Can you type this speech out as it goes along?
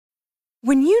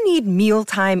When you need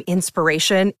mealtime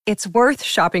inspiration, it's worth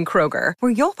shopping Kroger,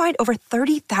 where you'll find over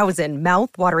 30,000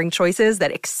 mouth-watering choices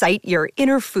that excite your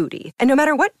inner foodie. And no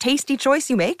matter what tasty choice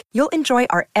you make, you'll enjoy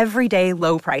our everyday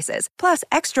low prices, plus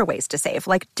extra ways to save,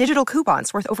 like digital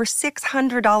coupons worth over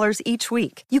 $600 each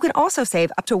week. You can also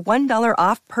save up to $1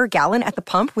 off per gallon at the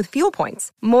pump with fuel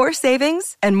points. More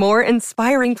savings and more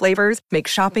inspiring flavors make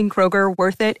shopping Kroger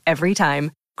worth it every time.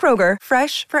 Kroger,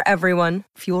 fresh for everyone.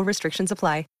 Fuel restrictions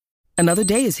apply. Another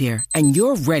day is here, and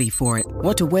you're ready for it.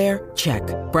 What to wear? Check.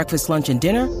 Breakfast, lunch, and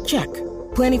dinner? Check.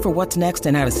 Planning for what's next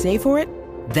and how to save for it?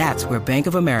 That's where Bank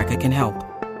of America can help.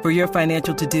 For your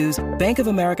financial to-dos, Bank of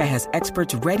America has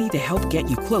experts ready to help get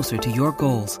you closer to your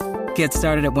goals. Get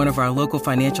started at one of our local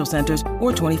financial centers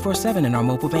or 24/7 in our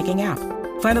mobile banking app.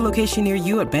 Find a location near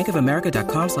you at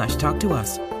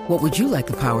bankofamerica.com/talktous. What would you like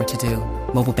the power to do?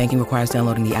 Mobile banking requires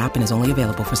downloading the app and is only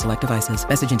available for select devices.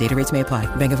 Message and data rates may apply.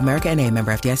 Bank of America N.A.,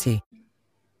 member FDIC.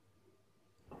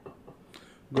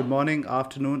 Good morning,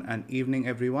 afternoon, and evening,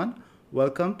 everyone.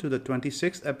 Welcome to the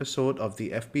 26th episode of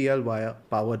the FPL Wire,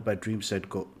 powered by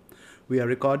DreamSetGo. We are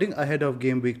recording ahead of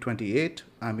Game Week 28.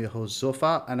 I'm your host,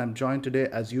 Zofa, and I'm joined today,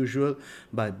 as usual,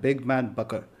 by Big Man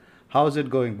Bucker. How's it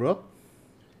going, bro?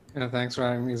 Yeah, thanks for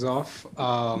having me, Zof.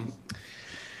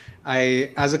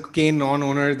 As a Kane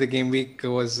non-owner, the game week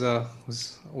was a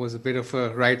bit of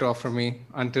a write-off for me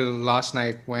until last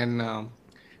night when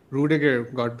Rudiger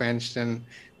got benched, and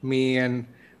me and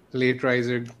Late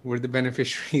Riser were the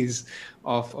beneficiaries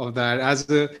of that. As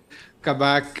a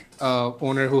Kabak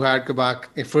owner who had Kabak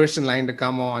first in line to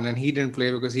come on, and he didn't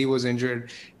play because he was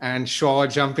injured, and Shaw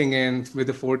jumping in with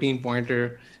a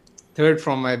 14-pointer, third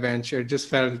from my bench, it just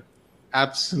felt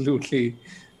absolutely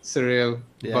surreal.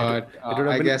 Yeah, but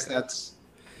I guess that's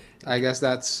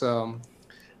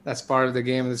part of the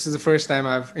game. This is the first time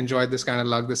I've enjoyed this kind of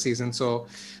luck this season, so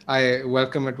I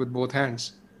welcome it with both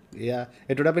hands. Yeah,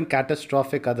 it would have been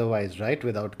catastrophic otherwise, right?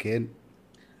 Without Kane.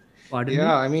 Pardon me?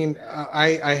 I mean,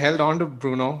 I held on to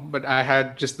Bruno, but I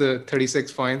had just the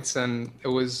 36 points, and it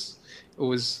was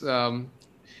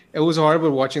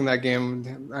horrible watching that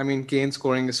game. I mean, Kane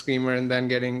scoring a screamer and then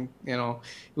getting, he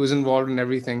was involved in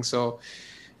everything. So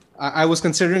I was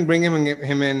considering bringing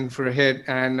him in for a hit,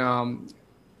 and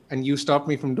you stopped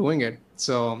me from doing it.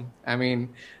 So I mean,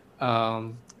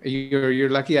 you're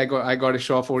lucky I got a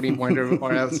Shaw 14-pointer,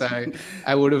 or else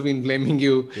I would have been blaming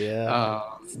you. Yeah.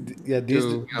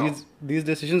 These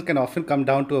decisions can often come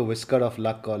down to a whisker of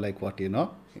luck, or like what, it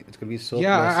can be so.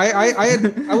 Yeah,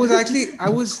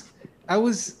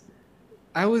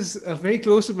 I was very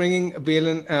close to bringing Bale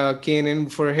and Kane in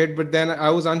for a hit, but then I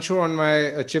was unsure on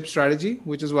my chip strategy,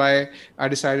 which is why I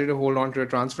decided to hold on to a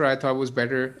transfer. I thought it was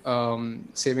better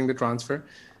saving the transfer.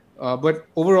 But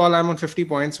overall, I'm on 50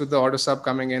 points with the auto sub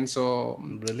coming in, so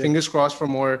Brilliant. Fingers crossed for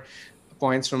more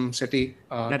points from City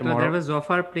tomorrow. That was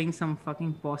Zofar playing some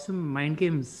fucking possum mind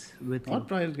games with What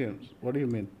mind games? What do you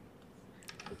mean?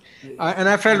 And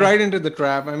I fell right into the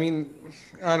trap. I mean,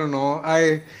 I don't know.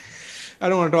 I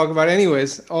don't want to talk about it.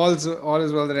 Anyways, all is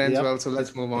well that ends well, so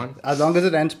let's move on. As long as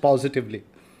it ends positively.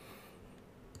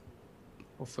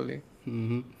 Hopefully.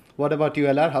 Mm-hmm. What about you,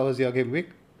 LR? How was your game week?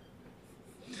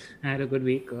 I had a good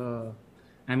week.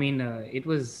 It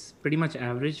was pretty much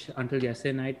average until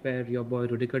yesterday night, where your boy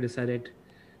Rudiger decided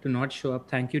to not show up.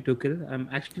 Thank you, Tuchel. I'm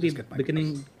actually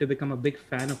beginning to become a big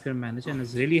fan of your manager, and I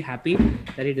was really happy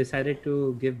that he decided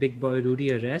to give big boy Rudy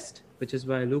a rest, which is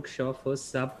why Luke Shaw first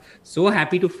sub. So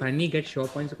happy to finally get Shaw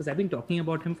points, because I've been talking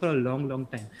about him for a long, long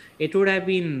time. It would have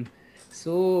been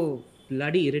so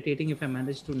bloody irritating if I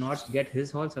managed to not get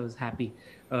his haul, so I was happy.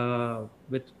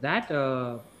 With that,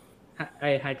 I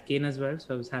had Kane as well,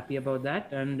 so I was happy about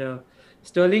that. And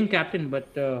Sterling captain, but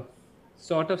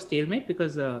sort of stalemate,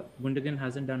 because Gundogan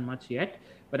hasn't done much yet,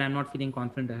 but I'm not feeling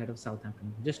confident ahead of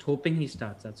Southampton. Just hoping he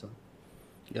starts, that's all.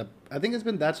 Yep. I think it's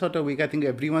been that sort of week. I think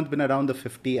everyone's been around the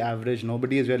 50 average.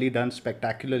 Nobody has really done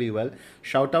spectacularly well.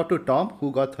 Shout out to Tom,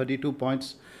 who got 32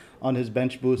 points on his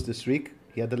bench boost this week.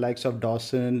 He had the likes of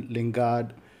Dawson,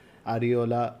 Lingard,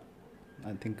 Areola,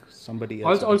 I think somebody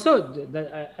else.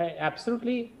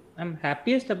 I'm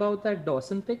happiest about that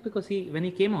Dawson pick, because when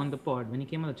he came on the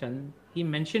channel, he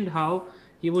mentioned how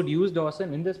he would use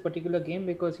Dawson in this particular game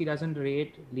because he doesn't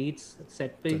rate Leeds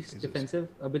set piece defensive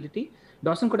ability.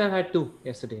 Dawson could have had 2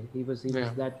 yesterday. He was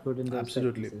that good in the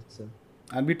absolutely. Set pieces, so.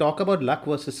 And we talk about luck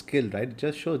versus skill, right? It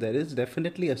just shows there is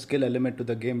definitely a skill element to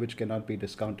the game which cannot be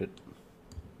discounted.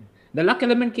 The luck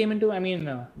element came into,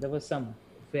 there was some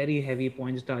very heavy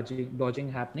points dodging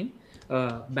happening.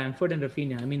 Bamford and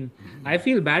Rafinha. I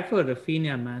feel bad for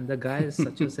Rafinha, man. The guy is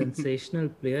such a sensational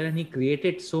player, and he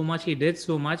created so much. He did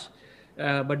so much.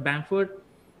 But Bamford,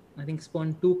 I think,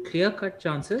 spawned two clear-cut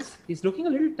chances. He's looking a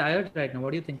little tired right now.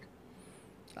 What do you think?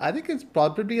 I think it's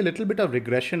probably a little bit of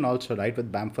regression also, right?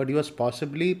 With Bamford, he was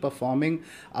possibly performing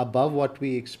above what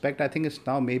we expect. I think it's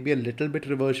now maybe a little bit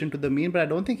reversion to the mean, but I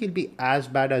don't think he'll be as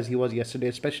bad as he was yesterday,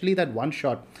 especially that one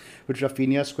shot which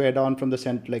Rafinha squared on from the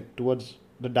center, like towards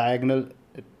the diagonal.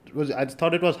 I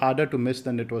thought it was harder to miss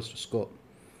than it was to score.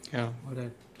 Yeah. All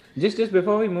right. Just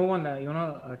before we move on,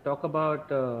 talk about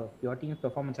your team's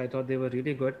performance. I thought they were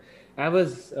really good. I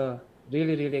was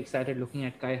really excited looking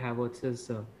at Kai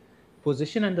Havertz's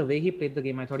position and the way he played the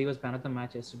game. I thought he was man of the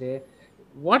match yesterday.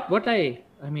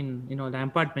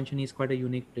 Lampard mentioned he's quite a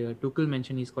unique player. Tuchel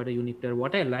mentioned he's quite a unique player.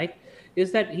 What I like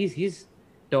is that he's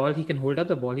tall. He can hold up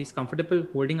the ball. He's comfortable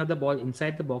holding up the ball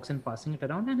inside the box and passing it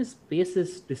around. And his pace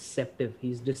is deceptive.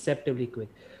 He's deceptively quick.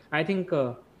 I think.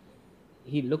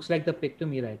 He looks like the pick to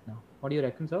me right now. What do you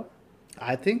reckon, sir?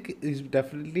 I think he's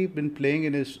definitely been playing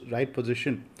in his right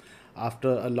position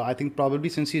after a lot. I think probably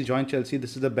since he's joined Chelsea,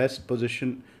 this is the best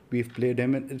position we've played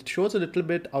him. And it shows a little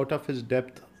bit out of his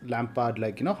depth, Lampard,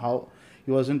 how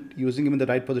he wasn't using him in the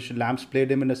right position. Lamps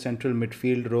played him in a central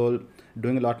midfield role,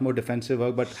 doing a lot more defensive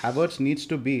work. But Havertz needs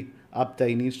to be up there.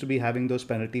 He needs to be having those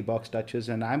penalty box touches.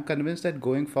 And I'm convinced that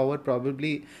going forward,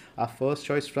 probably our first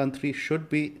choice front three should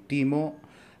be Timo,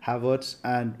 Havertz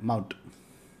and Mount.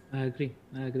 I agree.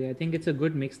 I think it's a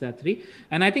good mix, that three.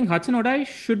 And I think Hudson-Odoi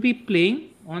should be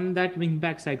playing on that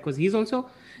wing-back side because he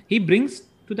brings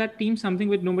to that team something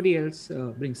which nobody else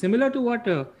brings. Similar to what,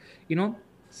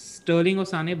 Sterling or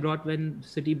Sane brought when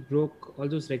City broke all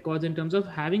those records in terms of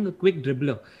having a quick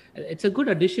dribbler. It's a good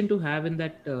addition to have in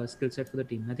that skill set for the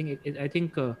team. I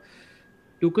think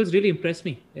Tuchel's really impressed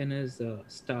me in his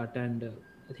start, and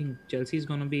I think Chelsea is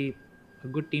going to be a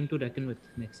good team to reckon with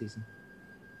next season.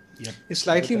 Yep. It's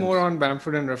slightly more on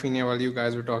Bamford and Rafinha while you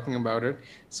guys were talking about it.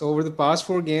 So over the past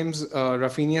 4 games,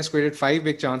 Rafinha created 5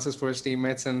 big chances for his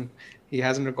teammates and he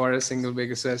hasn't recorded a single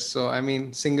big assist. So,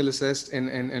 single assist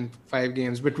in 5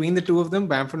 games. Between the two of them,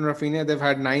 Bamford and Rafinha, they've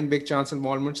had 9 big chance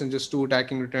involvements and just 2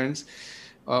 attacking returns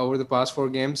over the past 4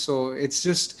 games. So it's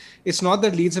not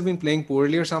that Leeds have been playing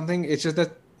poorly or something. It's just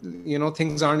that,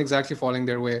 things aren't exactly falling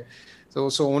their way. So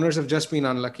owners have just been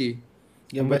unlucky.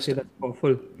 Yeah, that's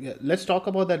awful. Yeah, let's talk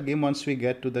about that game once we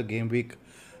get to the game week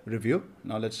review.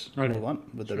 Now let's move on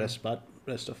with the rest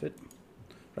of it.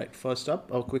 Right, first up,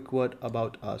 a quick word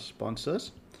about our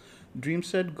sponsors.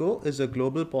 DreamSet Go is a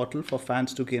global portal for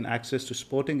fans to gain access to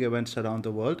sporting events around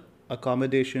the world.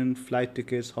 Accommodation, flight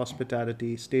tickets,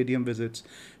 hospitality, stadium visits,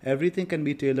 everything can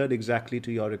be tailored exactly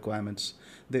to your requirements.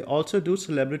 They also do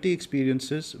celebrity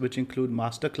experiences, which include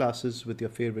master classes with your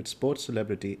favorite sports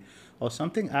celebrity, or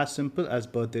something as simple as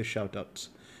birthday shoutouts.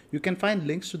 You can find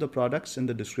links to the products in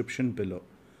the description below.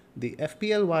 The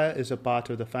FPL Wire is a part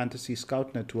of the Fantasy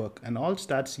Scout Network, and all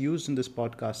stats used in this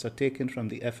podcast are taken from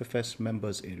the FFS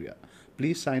members area.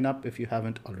 Please sign up if you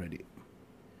haven't already.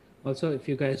 Also, if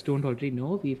you guys don't already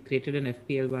know, we've created an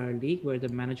FPL Wire League where the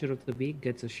manager of the week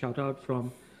gets a shout out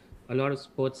from a lot of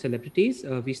sports celebrities.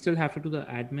 We still have to do the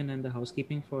admin and the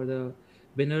housekeeping for the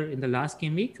winner in the last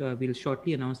game week. We'll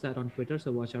shortly announce that on Twitter,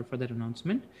 so watch out for that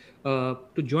announcement. To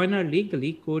join our league, the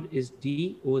league code is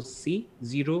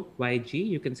DOC0YG.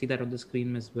 You can see that on the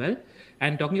screen as well.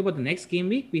 And talking about the next game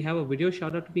week, we have a video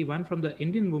shout out to be won from the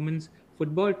Indian women's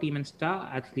football team and star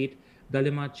athlete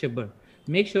Dalima Chibber.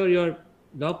 Make sure you're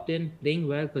locked in, playing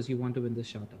well, because you want to win this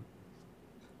shout out.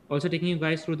 Also taking you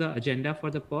guys through the agenda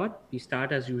for the pod. We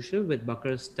start as usual with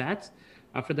Bakar's stats.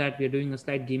 After that, we're doing a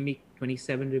slight game week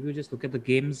 27 review. Just look at the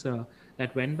games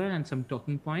that went by and some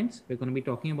talking points. We're going to be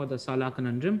talking about the Salah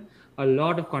conundrum. A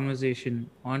lot of conversation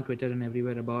on Twitter and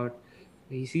everywhere about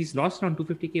he's lost around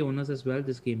 250k owners as well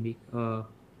this game week.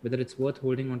 Whether it's worth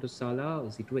holding on to Salah,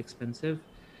 is he too expensive?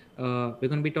 We're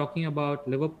going to be talking about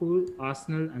Liverpool,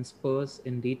 Arsenal and Spurs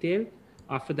in detail.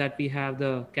 After that, we have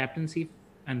the captaincy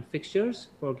and fixtures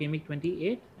for game week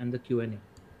 28 and the Q&A.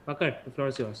 Bakar, the floor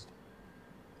is yours.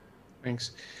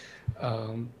 Thanks.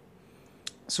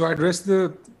 So I addressed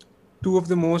the 2 of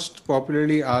the most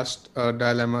popularly asked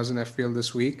dilemmas in FPL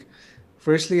this week.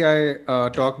 Firstly, I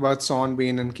talk about Son,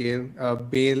 Bale and Kane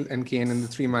in the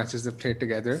 3 matches they've played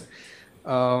together.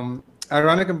 I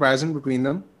run a comparison between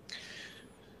them.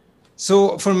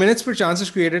 So for minutes per chances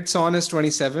created, Son is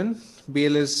 27,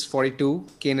 Bale is 42,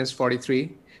 Kane is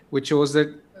 43, which shows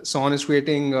that Son is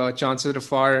creating chances at a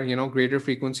far greater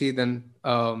frequency than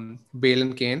Bale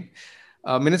and Kane.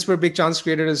 Minutes per big chance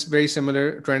created is very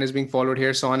similar. Trend is being followed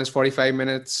here. Son is 45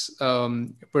 minutes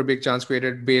per big chance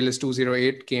created. Bale is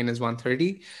 208. Kane is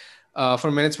 130.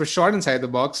 for minutes per shot inside the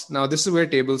box. Now this is where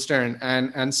tables turn,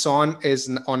 and Son is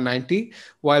on 90,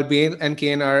 while Bale and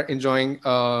Kane are enjoying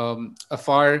a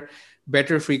far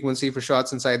better frequency for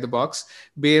shots inside the box.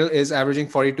 Bale is averaging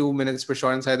 42 minutes per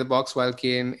shot inside the box, while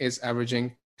Kane is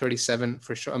averaging 37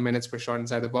 minutes per shot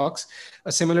inside the box.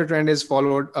 A similar trend is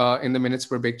followed in the minutes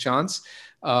per big chance.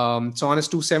 Son is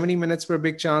 270 minutes per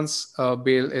big chance,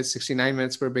 Bale is 69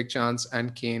 minutes per big chance,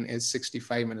 and Kane is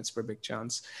 65 minutes per big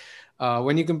chance.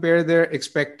 When you compare their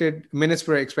expected minutes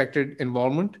per expected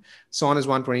involvement, Son is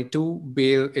 122,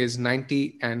 Bale is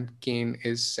 90, and Kane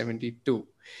is 72.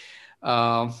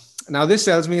 Now, this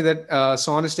tells me that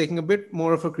Son is taking a bit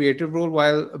more of a creative role,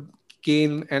 while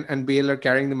Kane and Bale are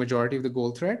carrying the majority of the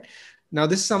goal threat. Now,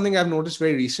 this is something I've noticed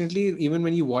very recently. Even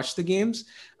when you watch the games,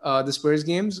 the Spurs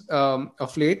games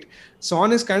of late,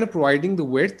 Son is kind of providing the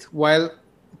width, while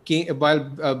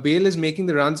Bale is making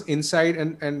the runs inside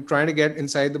and trying to get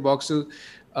inside the box to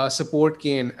support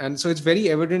Kane. And so it's very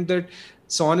evident that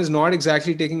Son is not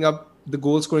exactly taking up the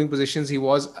goal scoring positions he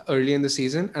was early in the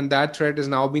season, and that threat is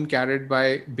now being carried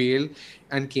by Bale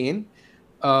and Kane.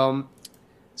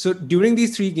 So during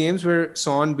these 3 games where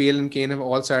Son, Bale, and Kane have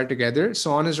all started together,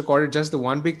 Son has recorded just the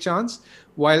 1 big chance,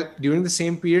 while during the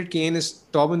same period, Kane is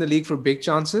top in the league for big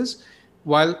chances,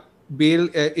 while Bale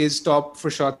is top for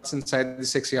shots inside the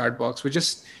 6-yard box, which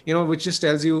just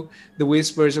tells you the way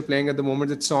Spurs are playing at the moment,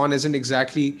 that Son isn't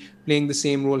exactly playing the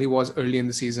same role he was early in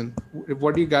the season.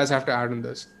 What do you guys have to add on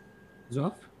this?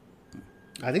 Zoff?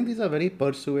 I think these are very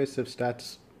persuasive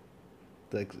stats.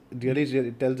 Really,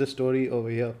 it tells the story over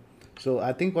here. So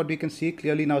I think what we can see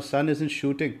clearly now, Son isn't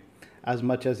shooting as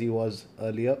much as he was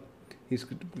earlier. He's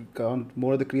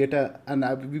more of the creator, and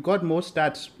we've got more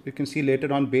stats. You can see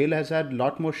later on, Bale has had a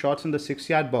lot more shots in the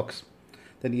 6-yard box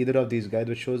than either of these guys,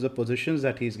 which shows the positions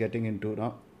that he's getting into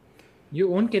now.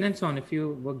 You own Kane and Son. If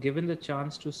you were given the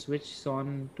chance to switch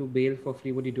Son to Bale for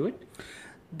free, would you do it?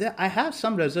 I have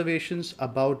some reservations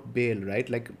about Bale, right?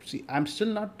 Like, see, I'm still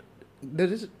not.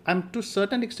 I'm to a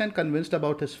certain extent convinced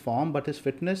about his form, but his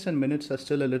fitness and minutes are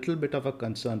still a little bit of a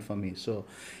concern for me. So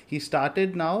he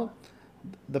started now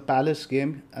the Palace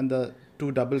game and the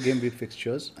 2 double game week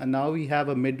fixtures, and now we have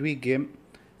a midweek game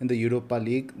in the Europa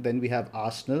League. Then we have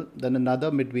Arsenal, then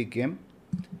another midweek game,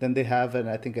 then they have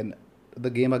the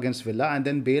game against Villa, and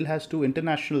then Bale has 2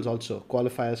 internationals also,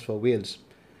 qualifiers for Wales,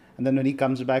 and then when he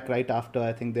comes back right after,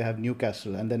 I think they have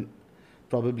Newcastle, and then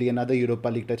probably another Europa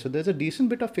League tie. So there's a decent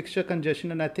bit of fixture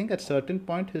congestion, and I think at certain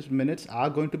point his minutes are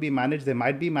going to be managed. They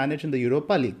might be managed in the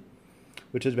Europa League,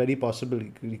 which is very possible.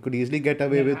 He could easily get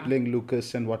away with playing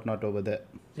Lucas and whatnot over there.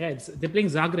 Yeah, they're playing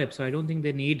Zagreb, so I don't think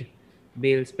they need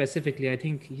Bale specifically. I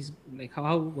think he's like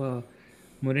how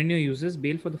Mourinho uses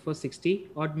Bale for the first 60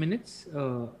 odd minutes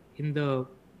in the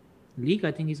league.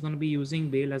 I think he's going to be using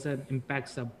Bale as an impact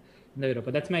sub in the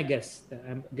Europa. That's my guess.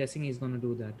 I'm guessing he's going to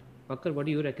do that. Pakar, what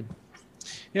do you reckon?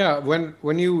 Yeah,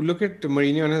 when you look at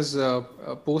Mourinho and his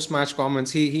post-match comments,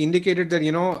 he indicated that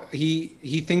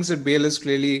he thinks that Bale is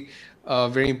clearly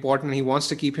very important. He wants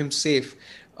to keep him safe,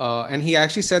 and he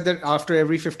actually said that after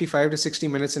every 55 to 60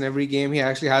 minutes in every game, he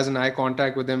actually has an eye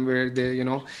contact with them where they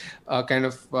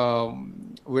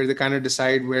where they kind of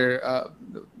decide where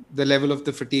the level of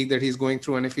the fatigue that he's going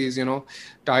through, and if he's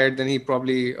tired, then he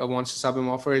probably wants to sub him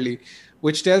off early,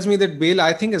 which tells me that Bale,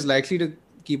 I think, is likely to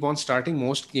keep on starting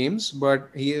most games, but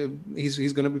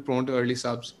he's going to be prone to early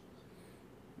subs.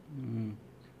 Who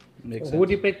would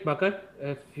you pick, Bakar,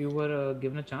 if you were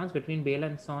given a chance between Bale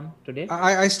and Son today?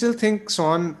 I still think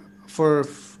Son, for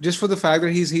the fact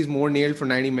that he's more nailed for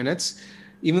 90 minutes,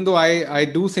 even though I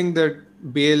do think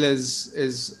that Bale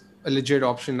is a legit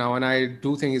option now, and I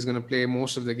do think he's going to play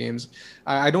most of the games.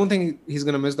 I don't think he's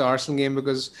going to miss the Arsenal game,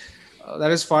 because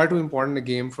that is far too important a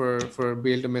game for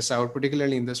Bale to miss out,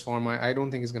 particularly in this form. I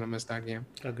don't think he's going to miss that game.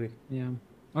 Agree. Yeah.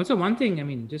 Also, one thing, I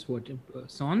mean, just what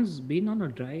Son's been on a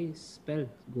dry spell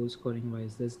goal scoring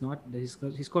wise.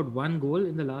 He's scored 1 goal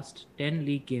in the last 10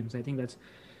 league games. I think that's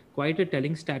quite a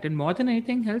telling stat. And more than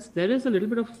anything else, there is a little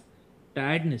bit of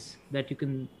tiredness that you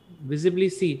can visibly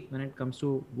see when it comes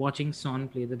to watching Son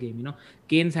play the game.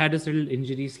 Kane's had his little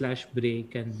injury /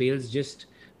 break, and Bale's just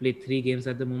played 3 games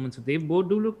at the moment. So they both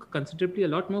do look considerably a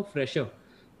lot more fresher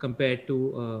compared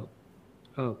to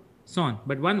Son.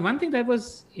 But one thing that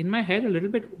was in my head a little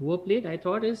bit overplayed, I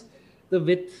thought, is the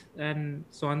width and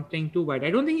Son playing too wide. I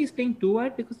don't think he's playing too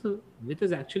wide, because the width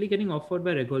is actually getting offered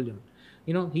by Reguilon.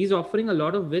 He's offering a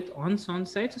lot of width on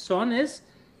Son's side. So Son is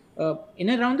in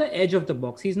around the edge of the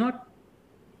box. He's not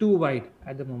too wide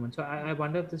at the moment. So I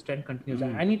wonder if this trend continues.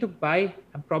 I need to buy.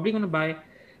 I'm probably going to buy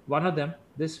one of them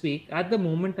this week. At the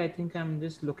moment, I think I'm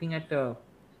just looking at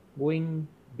going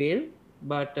Bale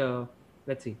But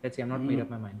let's see. I'm not made up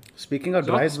my mind. Speaking of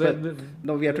So, dry spell,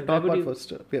 no, we have to where talk would about you?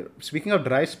 first. Speaking of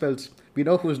dry spells, we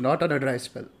know who's not on a dry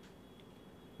spell.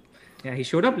 Yeah, he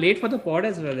showed up late for the pod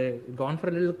as well. Gone for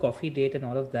a little coffee date and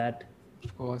all of that.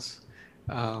 Of course.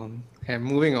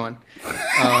 Moving on.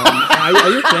 Are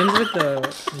you friends with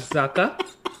Zaka?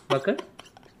 Bakar?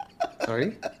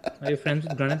 Sorry. Are you friends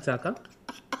with Granit Zaka?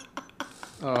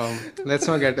 Let's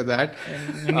not get to that.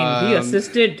 I mean, he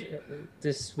assisted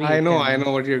this week. I know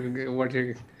what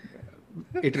you're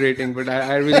iterating, but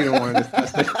I really don't want to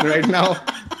discuss that right now.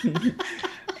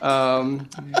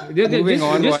 Moving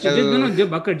on.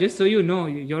 Bakar, just so you know,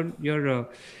 you're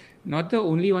not the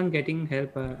only one getting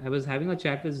help. I was having a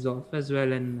chat with Zoff as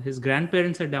well, and his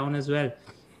grandparents are down as well.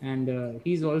 And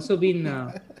he's also been,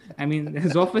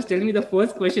 Zoff was telling me the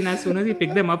first question as soon as he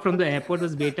picked them up from the airport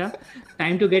was, Beta,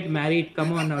 time to get married.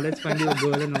 Come on now, let's find you a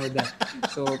girl and all that.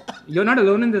 So you're not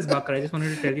alone in this, Bakar. I just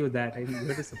wanted to tell you that. I mean,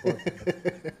 you're to support.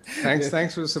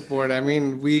 Thanks for the support. I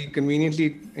mean, we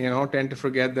conveniently, tend to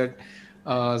forget that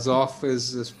Zoff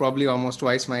is probably almost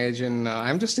twice my age, and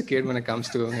I'm just a kid when it comes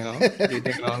to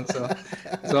dating around. So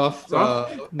Zoff,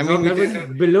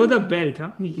 below the belt,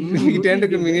 huh? We tend to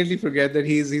conveniently forget that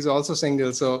he's also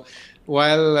single. So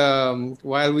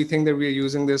while we think that we are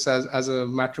using this as a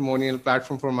matrimonial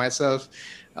platform for myself,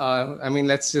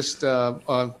 let's just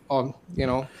offer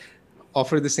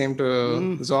the same to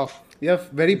Zoff. You have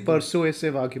very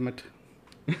persuasive argument.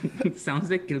 Sounds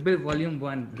like Kill Bill Volume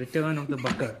 1, Return of the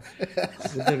Bakar.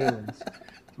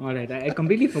 All right, I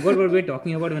completely forgot what we're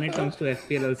talking about when it comes to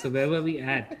FPL also. Where were we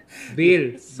at?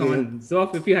 Bale, Son,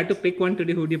 Zoff. If you had to pick one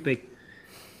today, who do you pick?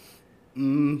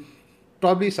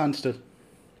 Probably Sunster.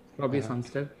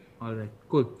 Sunster. All right,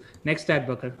 cool. Next stat,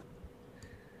 Bakar.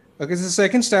 Okay, so the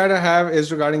second stat I have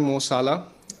is regarding Mo Salah.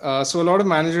 So a lot of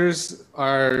managers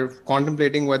are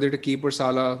contemplating whether to keep or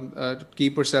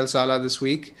sell Salah this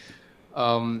week.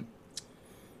 So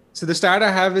the stat I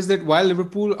have is that while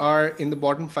Liverpool are in the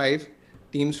bottom 5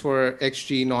 teams for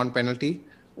XG non-penalty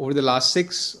over the last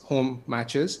 6 home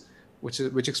matches, which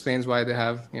explains why they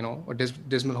have a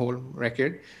dismal home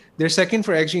record, they're second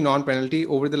for XG non-penalty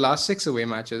over the last 6 away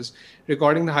matches,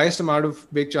 recording the highest amount of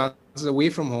big chances away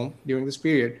from home during this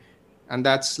period, and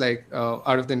that's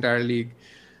out of the entire league.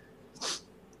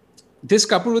 This,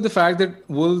 coupled with the fact that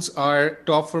Wolves are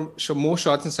top for most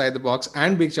shots inside the box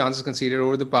and big chances conceded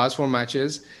over the past 4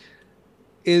 matches,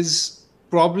 is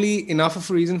probably enough of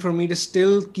a reason for me to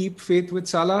still keep faith with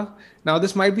Salah. Now,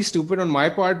 this might be stupid on my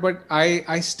part, but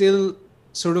I still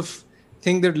sort of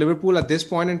think that Liverpool at this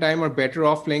point in time are better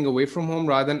off playing away from home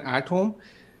rather than at home,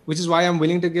 which is why I'm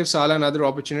willing to give Salah another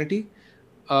opportunity.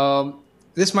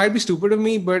 This might be stupid of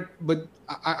me, but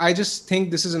I just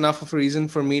think this is enough of a reason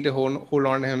for me to hold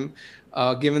on to him,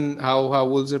 given how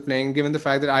Wolves are playing, given the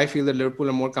fact that I feel that Liverpool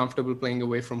are more comfortable playing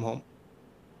away from home.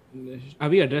 Are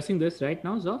we addressing this right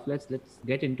now, Zoff? Let's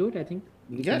get into it, I think.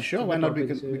 Yeah, sure. Why not?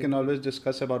 We can always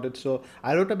discuss about it. So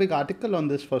I wrote a big article on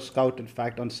this for Scout, in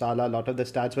fact, on Salah, a lot of the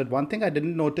stats. But one thing I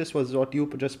didn't notice was what you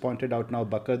just pointed out now,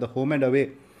 Bakar, the home and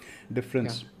away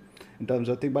difference. Yeah. In terms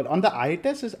of thing, but on the eye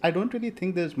test, I don't really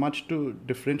think there's much to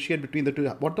differentiate between the two.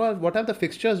 What have the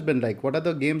fixtures been like? What are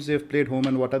the games they've played home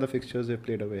and what are the fixtures they've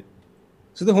played away?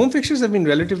 So the home fixtures have been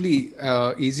relatively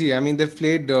easy. I mean, they've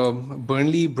played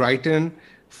Burnley, Brighton,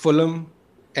 Fulham,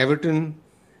 Everton.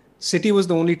 City was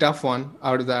the only tough one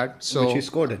out of that. So which he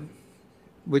scored in.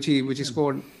 Which he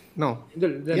scored. No. He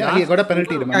got a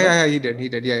penalty. Remember? Yeah, he did.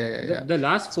 Yeah. The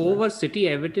last 4 were City,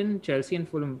 Everton, Chelsea, and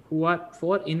Fulham, who are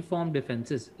 4 informed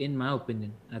defenses, in my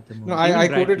opinion, at the moment. No, I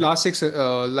quoted last 6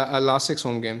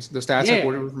 home games. The stats I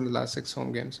quoted were from the last 6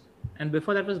 home games. And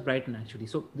before that was Brighton, actually.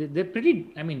 So they're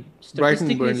pretty. I mean,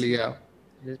 Brighton, Burnley, yeah.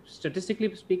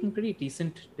 Statistically speaking, pretty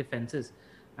decent defenses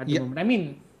at the moment. I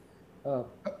mean,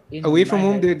 away from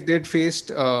home, they'd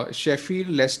faced Sheffield,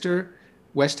 Leicester,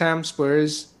 West Ham,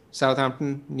 Spurs,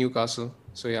 Southampton, Newcastle.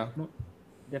 So yeah,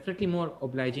 definitely more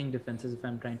obliging defenses if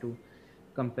I'm trying to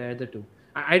compare the two.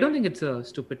 I don't think it's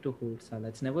stupid to hold Salah.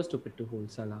 It's never stupid to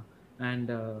hold Salah. And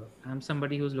I'm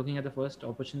somebody who's looking at the first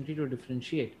opportunity to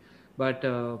differentiate. But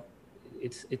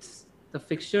it's the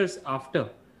fixtures after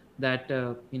that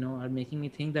are making me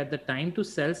think that the time to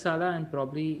sell Salah and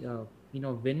probably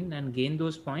win and gain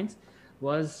those points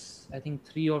was, I think,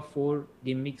 3 or 4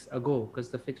 game weeks ago, because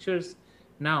the fixtures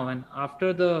now and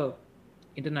after the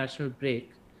international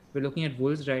break, we're looking at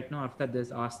Wolves right now. After that,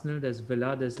 there's Arsenal, there's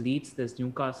Villa, there's Leeds, there's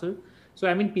Newcastle. So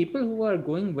I mean, people who are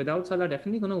going without Salah are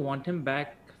definitely going to want him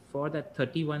back for that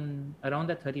 31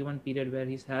 period where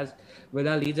he has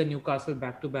Villa, Leeds, and Newcastle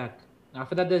back to back.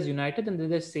 After that, there's United, and then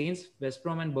there's Saints, West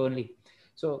Brom, and Burnley.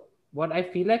 So what I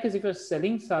feel like is, if you're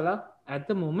selling Salah at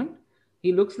the moment,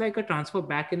 he looks like a transfer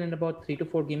back in about 3 to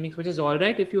 4 game weeks, which is all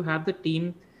right if you have the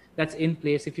team that's in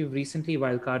place. If you've recently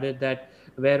wildcarded that,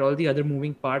 where all the other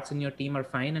moving parts in your team are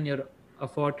fine, and you're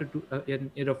afforded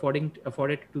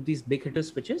to do these big hitter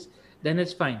switches, then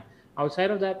it's fine.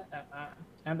 Outside of that,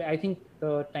 I think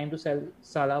the time to sell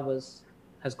Salah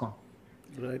has gone.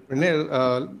 Right.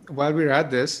 Renil, while we're at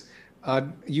this,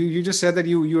 you just said that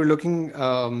you were looking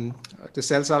to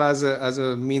sell Salah as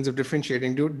a means of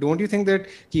differentiating. Don't you think that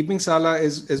keeping Salah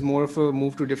is more of a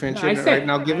move to differentiate right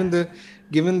now, given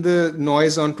the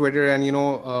noise on Twitter and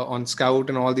on Scout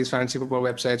and all these fantasy football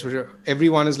websites, where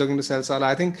everyone is looking to sell Salah?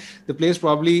 I think the play is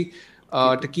probably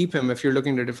to keep him if you're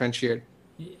looking to differentiate.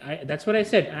 That's what I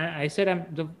said. I said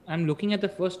I'm looking at the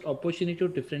first opportunity to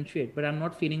differentiate, but I'm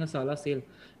not feeling a Salah sale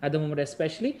at the moment.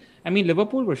 Especially, I mean,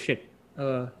 Liverpool were shit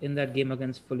in that game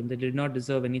against Fulham. They did not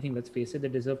deserve anything. Let's face it. They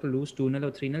deserved to lose 2-0 or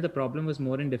 3-0. The problem was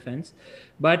more in defense.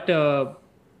 But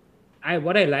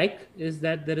what I like is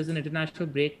that there is an international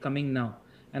break coming now,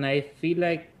 and I feel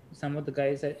like some of the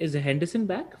guys. Is Henderson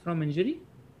back from injury?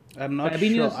 I'm not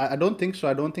sure. I don't think so.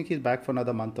 I don't think he's back for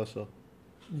another month or so.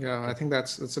 Yeah, I think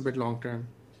that's a bit long term.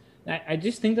 I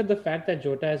just think that the fact that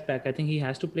Jota is back, I think he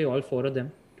has to play all 4 of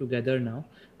them together now,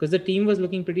 because the team was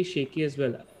looking pretty shaky as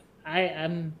well. I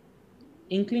am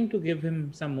inkling to give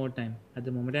him some more time at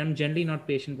the moment. I'm generally not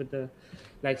patient with the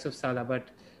likes of Salah, but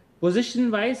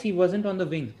position-wise, he wasn't on the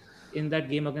wing in that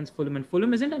game against Fulham. And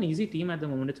Fulham isn't an easy team at the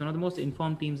moment. It's one of the most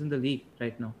informed teams in the league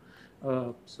right now.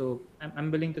 So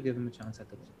I'm willing to give him a chance at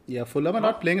the moment. Yeah, Fulham are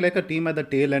not playing like a team at the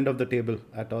tail end of the table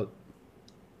at all.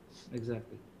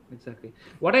 Exactly.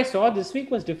 What I saw this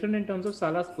week was different in terms of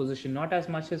Salah's position. Not as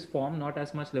much his form, not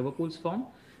as much Liverpool's form,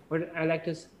 but I liked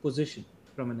his position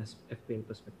from an FPL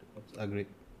perspective. Agree.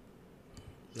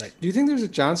 Right. Do you think there's a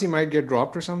chance he might get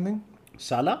dropped or something?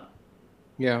 Salah?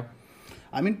 Yeah.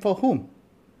 I mean, for whom?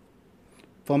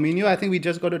 Firmino, I think we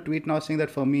just got a tweet now saying that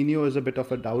Firmino is a bit of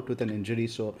a doubt with an injury.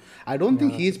 So I don't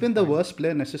think he's been the worst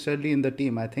player necessarily in the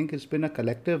team. I think it's been a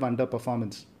collective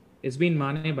underperformance. It's been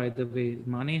Mane, by the way.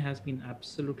 Mane has been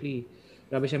absolutely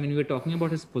rubbish. I mean, we were talking about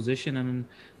his position, and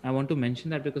I want to mention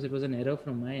that because it was an error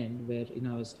from my end where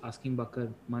I was asking Bakar,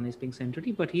 Mane is being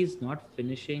centrally, but he's not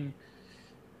finishing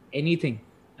anything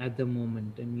at the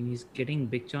moment. I mean, he's getting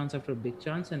big chance after big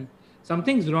chance, and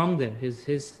something's wrong there.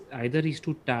 His either he's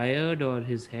too tired or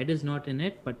his head is not in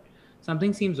it, but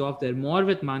something seems off there. More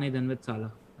with Mane than with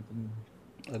Salah at the moment.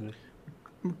 Agree.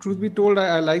 Truth be told,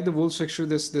 I like the Wolves fixture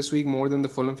this week more than the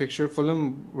Fulham fixture.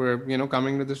 Fulham were,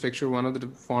 coming to this fixture, one of the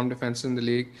form defenses in the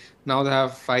league. Now they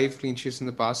have 5 clean sheets in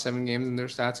the past 7 games, and their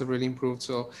stats have really improved.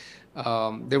 So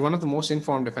they're one of the most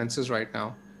informed defenses right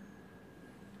now.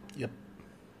 Yep.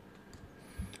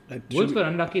 Wolves were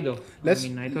unlucky though. I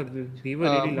thought we were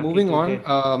really lucky. Moving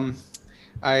on,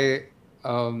 I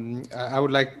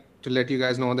would like to let you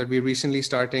guys know that we recently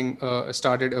started a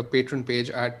Patreon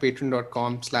page at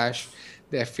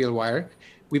patreon.com/the FPL Wire.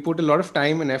 We put a lot of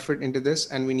time and effort into this,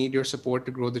 and we need your support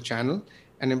to grow the channel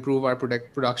and improve our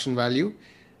production value.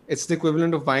 It's the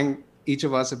equivalent of buying each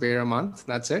of us a beer a month.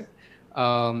 That's it.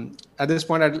 At this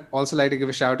point, I'd also like to give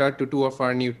a shout out to 2 of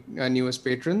our newest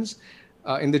patrons.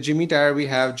 In the Jimmy tier, we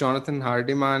have Jonathan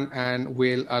Hardiman and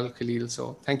Wael Al Khalil.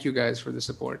 So thank you guys for the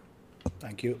support.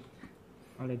 Thank you.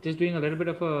 All right, just doing a little bit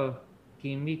of a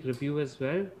game week review as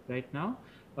well right now.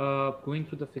 Going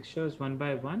through the fixtures one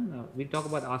by one. We'll talk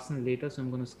about Arsenal later, so I'm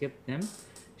going to skip them.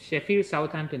 Sheffield,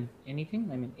 Southampton, anything?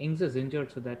 I mean, Ings is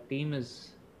injured, so that team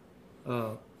is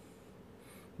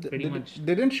pretty much...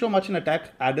 They didn't show much in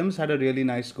attack. Adams had a really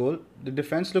nice goal. The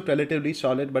defense looked relatively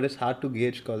solid, but it's hard to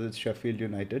gauge because it's Sheffield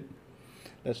United.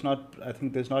 I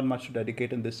think there's not much to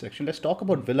dedicate in this section. Let's talk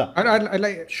about Villa. I'd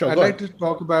like to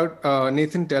talk about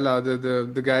Nathan Tella,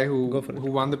 the guy who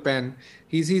won the pen.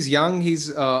 He's young.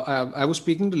 I was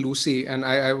speaking to Lucy, and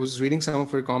I was reading some of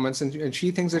her comments, and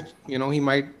she thinks that he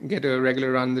might get a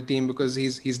regular run in the team because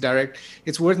he's direct.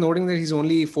 It's worth noting that he's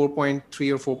only 4.3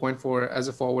 or 4.4 as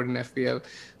a forward in FPL.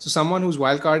 So someone who's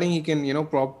wildcarding, he can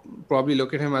probably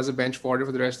look at him as a bench fodder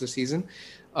for the rest of the season,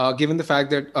 given the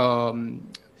fact that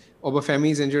Obafemi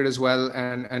is injured as well,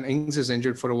 and Ings is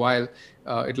injured for a while,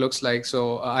 it looks like.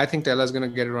 So I think Tella's going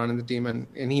to get a run in the team, and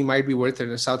he might be worth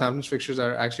it. Southampton's fixtures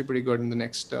are actually pretty good in the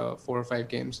next 4 or 5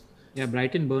 games. Yeah,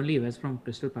 Brighton, Burnley, West from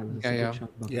Crystal Palace. And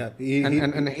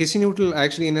Hasey Newtel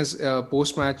actually in his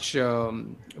post-match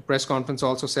press conference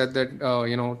also said that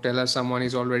Tella is someone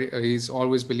he's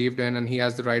always believed in, and he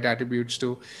has the right attributes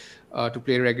to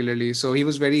play regularly. So he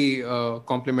was very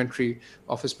complimentary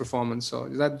of his performance. So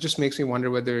that just makes me wonder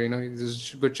whether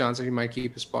there's a good chance that he might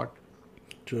keep his spot.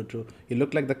 True. He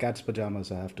looked like the cat's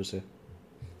pajamas, I have to say.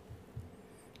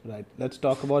 Right. Let's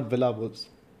talk about Villa Wolves.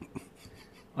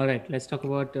 All right, let's talk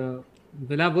about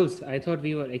Villa Wolves. I thought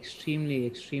we were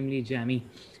extremely jammy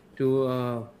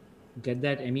to get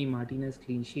that Emi Martinez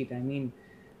clean sheet. I mean,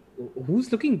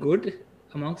 who's looking good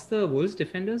amongst the Wolves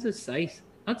defenders is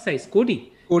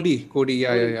Cody. Cody, yeah.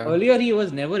 Earlier, he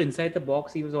was never inside the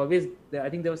box. He was always there. I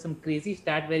think there was some crazy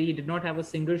stat where he did not have a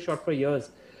single shot for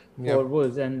years for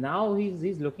Wolves, and now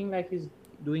he's looking like he's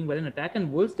doing well in attack.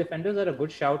 And Wolves defenders are a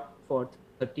good shout for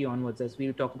 30 onwards, as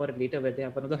we'll talk about it later, where they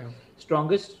have one of the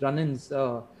strongest run-ins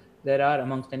there are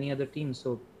amongst any other team.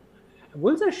 So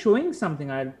Wolves are showing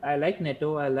something. I like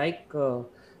Neto. I like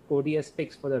Cody as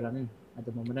picks for the run-in at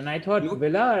the moment, and I thought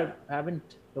Villa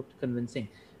haven't looked convincing.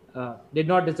 Did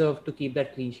not deserve to keep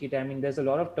that clean sheet. I mean, there's a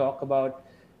lot of talk about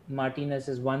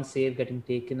Martinez's one save getting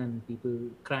taken and people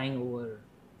crying over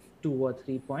 2 or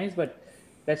 3 points. But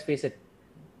let's face it,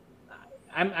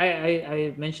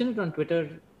 I mentioned it on Twitter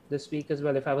this week as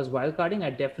well. If I was wildcarding,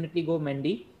 I'd definitely go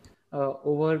Mendy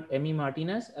over Emi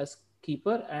Martinez as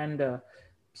keeper. And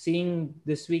seeing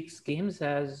this week's games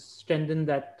has strengthened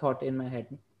that thought in my head.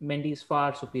 Mendy is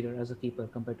far superior as a keeper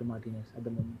compared to Martinez at the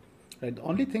moment. Right. The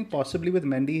only thing possibly with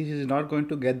Mendy is he's not going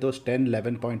to get those 10,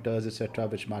 11 pointers, etc.,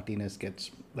 which Martinez gets.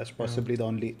 That's possibly the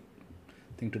only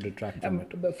thing to detract from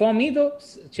it. For me, though,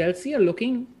 Chelsea are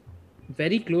looking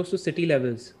very close to City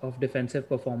levels of defensive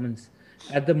performance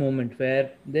at the moment,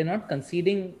 where they're not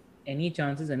conceding any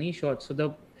chances, any shots.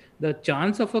 So the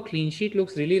chance of a clean sheet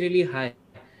looks really high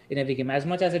in every game, as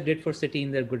much as it did for City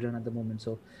in their good run at the moment.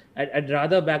 So I'd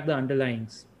rather back the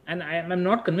underlyings. And I'm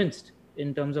not convinced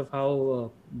in terms of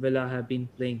how Villa have been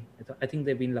playing. I think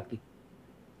they've been lucky.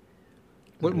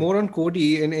 Well, more on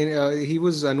Cody, and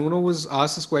Nuno was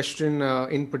asked this question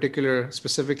in particular,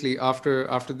 specifically after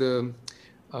the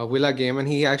Villa game, and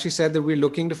he actually said that we're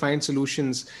looking to find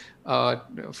solutions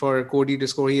for Cody to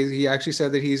score. He actually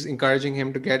said that he's encouraging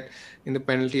him to get in the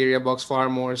penalty area box far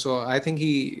more. So I think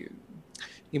he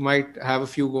might have a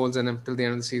few goals in him till the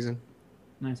end of the season.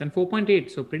 Nice. And 4.8,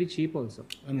 so pretty cheap also.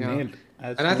 Nailed.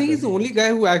 And I think he's the only guy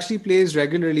who actually plays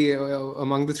regularly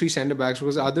among the 3 centre-backs,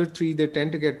 because the other 3, they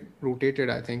tend to get rotated,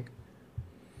 I think.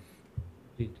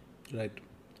 Right.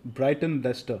 Brighton,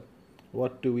 Leicester.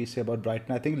 What do we say about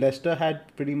Brighton? I think Leicester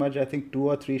had pretty much, 2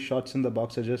 or 3 shots in the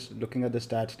box. So just looking at the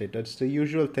stats later, it's the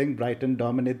usual thing. Brighton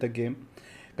dominate the game,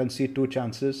 concede 2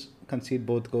 chances, concede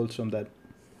both goals from that.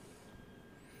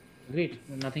 Great.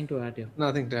 Nothing to add here.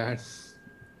 Nothing to add.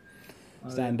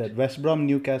 Standard. Right. West Brom,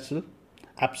 Newcastle.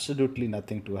 Absolutely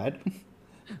nothing to add.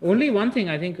 Only one thing.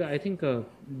 I think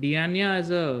Diania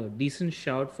is a decent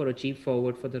shout for a cheap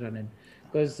forward for the run-in,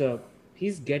 because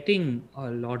he's getting a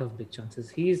lot of big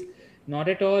chances. He's not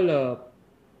at all.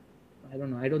 I don't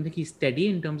know. I don't think he's steady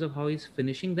in terms of how he's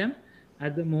finishing them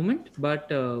at the moment,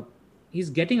 but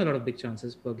he's getting a lot of big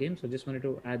chances per game. So just wanted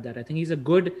to add that. I think he's a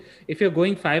good. If you're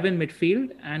going 5 in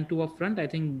midfield and 2 up front, I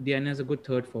think Diania is a good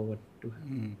third forward to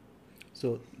have.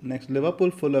 So next,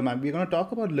 Liverpool, Fulham. We're going to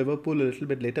talk about Liverpool a little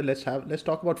bit later. Let's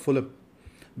talk about Fulham.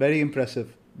 Very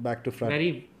impressive, back to front.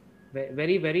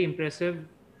 Very impressive.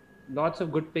 Lots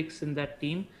of good picks in that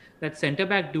team. That centre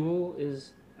back duo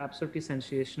is absolutely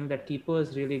sensational. That keeper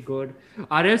is really good.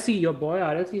 RLC, your boy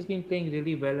RLC has been playing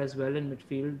really well as well in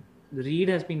midfield. Reed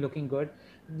has been looking good.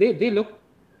 They look.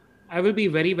 I will be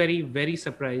very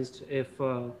surprised if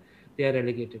they are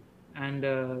relegated.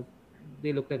 And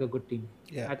they look like a good team.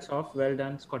 Yeah. Hats off. Well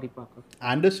done, Scotty Parker.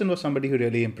 Anderson was somebody who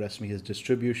really impressed me. His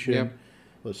distribution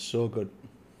was so good.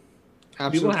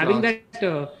 We were having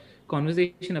that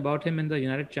conversation about him in the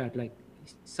United chat. Like,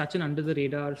 such an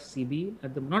under-the-radar CB.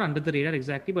 Not under-the-radar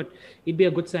exactly, but he'd be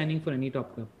a good signing for any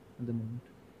top club at the moment.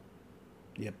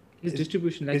 Yep. His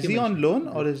distribution. Is he on loan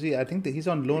or is he? I think he's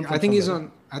on loan. I think he's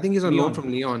on loan from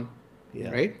Lyon.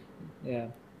 Yeah. Right. Yeah.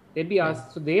 They'd be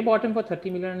asked. So they bought him for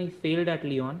 30 million and he failed at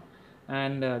Lyon.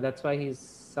 And that's why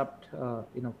he's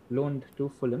loaned to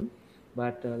Fulham.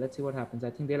 But let's see what happens. I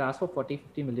think they'll ask for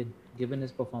 40-50 million given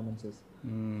his performances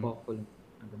for Fulham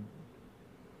at the moment.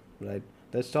 Right.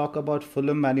 Let's talk about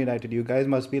Fulham, Man United. You guys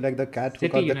must be like the cat who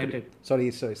got the...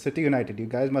 Sorry, City United. You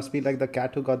guys must be like the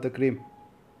cat who got the cream.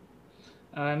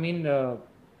 I mean,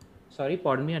 sorry,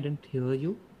 pardon me, I didn't hear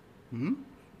you.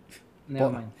 Never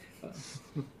mind.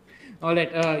 All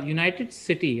right, United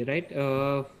City, right?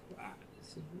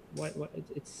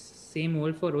 It's same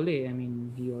old for Ole. I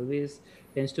mean, he always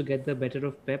tends to get the better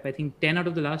of Pep. I think 10 out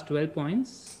of the last 12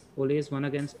 points Ole has won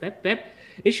against Pep.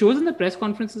 It shows in the press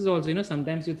conferences also.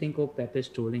 Sometimes you think, Pep is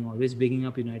trolling, always bigging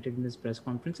up United in his press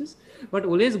conferences. But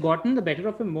Ole has gotten the better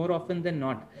of him more often than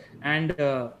not. And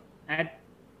at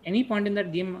any point in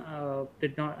that game,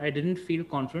 I didn't feel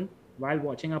confident while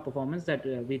watching our performance that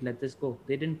we let this go.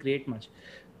 They didn't create much.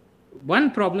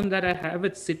 One problem that I have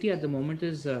with City at the moment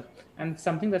is, and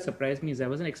something that surprised me is I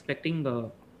wasn't expecting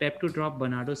Pep to drop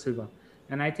Bernardo Silva,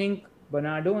 and I think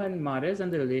Bernardo and Mahrez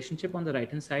and the relationship on the right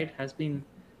hand side has been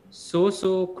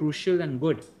so crucial and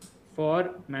good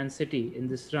for Man City in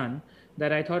this run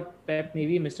that I thought Pep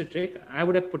maybe missed a trick. I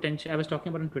would have potentially. I was talking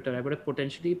about on Twitter. I would have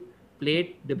potentially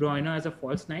played De Bruyne as a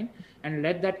false nine and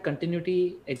let that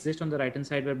continuity exist on the right hand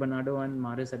side where Bernardo and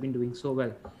Mahrez have been doing so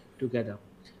well together.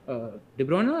 De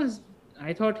Bruyne was,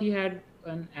 I thought he had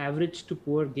an average to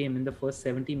poor game in the first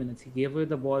 70 minutes. He gave away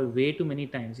the ball way too many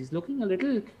times. He's looking a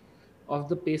little off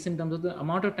the pace in terms of the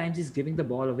amount of times he's giving the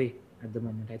ball away at the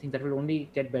moment. I think that will only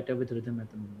get better with rhythm at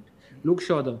the moment. Luke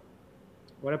Shaw, though,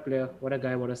 what a player, what a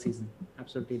guy, what a season.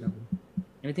 Absolutely love him.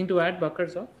 Anything to add,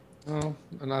 Buckers off? No,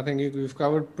 nothing. We've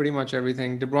covered pretty much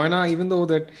everything. De Bruyne, even though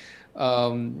that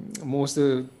most of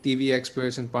the TV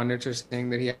experts and pundits are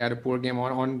saying that he had a poor game,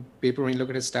 on paper, when you look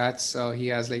at his stats, he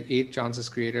has like 8 chances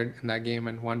created in that game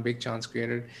and 1 big chance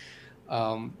created.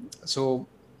 So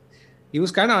he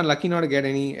was kind of unlucky not to get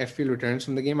any FPL returns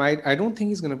from the game. I don't think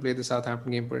he's going to play the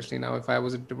Southampton game personally. Now, if I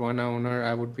was a De Bruyne owner,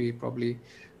 I would be probably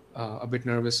a bit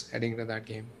nervous heading into that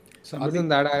game. Other than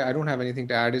that, I don't have anything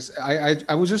to add.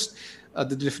 I was just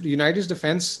the United's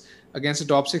defense against the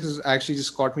top 6 has actually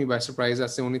just caught me by surprise.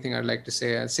 That's the only thing I'd like to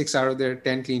say. 6 out of their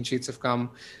 10 clean sheets have come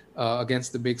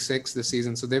against the big 6 this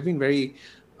season. So they've been very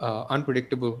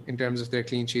unpredictable in terms of their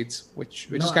clean sheets, which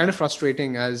is kind of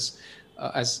frustrating as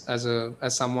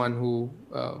someone who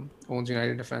owns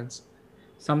United defense.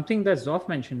 Something that Zoff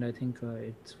mentioned, I think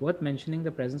it's worth mentioning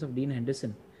the presence of Dean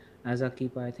Henderson as our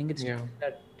keeper. I think it's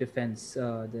that defense.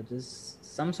 There is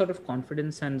some sort of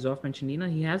confidence, and Zoff mentioned,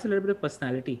 he has a little bit of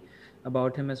personality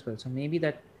about him as well. So maybe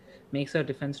that makes our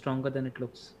defense stronger than it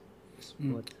looks.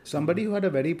 Somebody who had a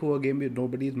very poor game,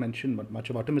 nobody's mentioned much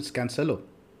about him, is Cancelo.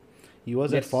 He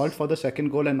was at fault for the second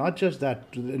goal, and not just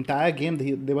that. The entire game,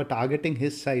 they were targeting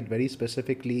his side very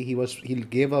specifically. He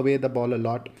gave away the ball a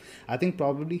lot. I think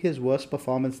probably his worst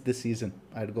performance this season.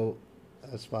 I'd go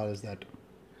as far as that.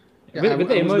 Yeah, with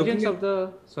the emergence of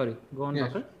the... Sorry, go on,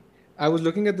 Bakker. I was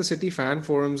looking at the City fan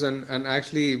forums, and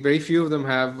actually very few of them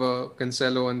have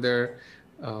Cancelo in their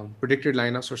predicted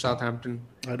lineups for Southampton.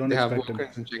 I don't they expect have Walker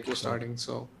and Zinchenko starting,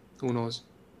 so who knows?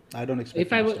 I don't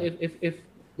expect if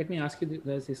let me ask you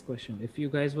guys this question. If you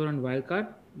guys were on wildcard,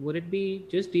 would it be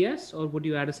just Diaz or would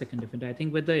you add a second defender? I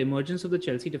think with the emergence of the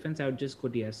Chelsea defense, I would just go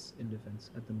Diaz in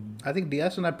defense at the moment. I think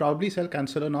Diaz, and I'd probably sell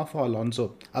Cancelo now for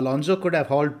Alonso. Alonso could have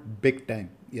hauled big time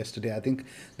yesterday. I think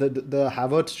the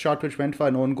Havertz shot which went for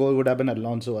an own goal would have been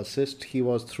Alonso assist. He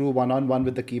was through one-on-one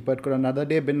with the keeper. It could another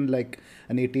day been like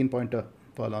an 18-pointer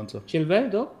for Alonso. Chilwell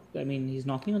though? I mean, he's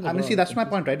knocking on the door. See, that's my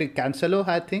point, right? Cancelo,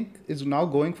 I think, is now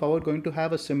going forward going to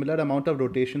have a similar amount of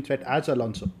rotation threat as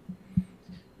Alonso.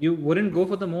 You wouldn't go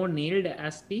for the more nailed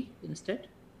Aspie instead?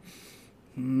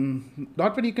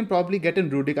 Not when you can probably get in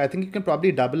Rudiger. I think you can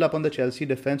probably double up on the Chelsea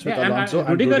defense with Alonso.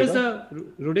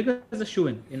 Rudiger is a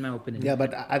shoo-in, in my opinion. Yeah,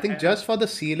 but I think just for the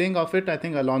ceiling of it, I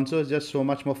think Alonso is just so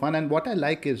much more fun. And what I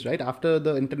like is, right, after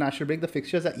the international break, the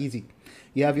fixtures are easy.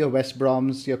 You have your West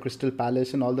Broms, your Crystal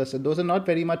Palace and all this. Those are not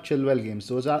very much Chilwell games.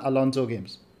 Those are Alonso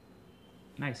games.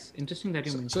 Nice. Interesting that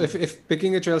you mentioned. So if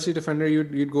picking a Chelsea defender,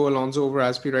 you'd go Alonso over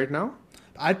Aspie right now?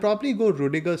 I'd probably go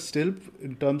Rudiger still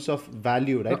in terms of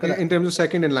value, right? In terms of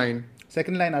second in line.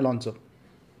 Second line, Alonso.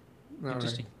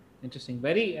 Interesting.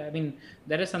 Very, I mean,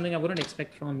 that is something I wouldn't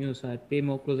expect from you, so I'd pay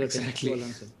more closer attention to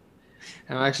Alonso.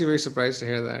 I'm actually very surprised to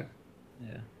hear that.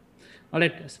 Yeah. All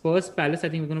right, Spurs, Palace, I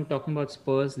think we're going to be talking about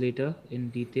Spurs later in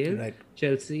detail. Right.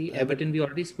 Chelsea, Everton, we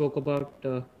already spoke about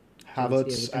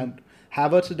Havertz. And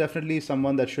Havertz is definitely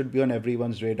someone that should be on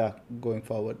everyone's radar going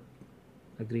forward.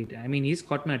 Agreed. I mean, he's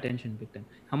caught my attention big time.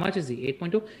 How much is he?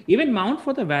 8.2? Even Mount,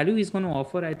 for the value he's going to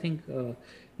offer, I think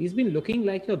he's been looking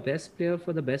like your best player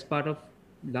for the best part of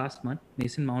last month.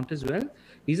 Mason Mount as well.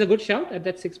 He's a good shout at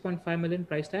that 6.5 million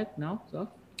price tag now. So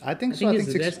I think so. I think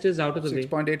his rest is out of the way.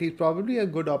 6.8, he's probably a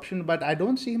good option, but I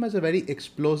don't see him as a very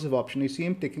explosive option. You see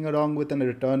him ticking along with a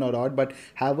return or odd, but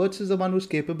Havertz is the one who's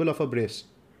capable of a brace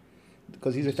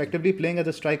because he's effectively playing as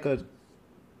a striker.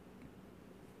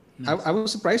 Nice. I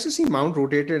was surprised to see Mount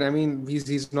rotated. I mean,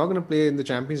 he's not going to play in the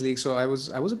Champions League, so I was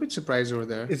a bit surprised over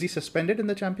there. Is he suspended in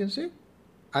the Champions League?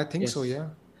 I think so, yeah.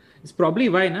 It's probably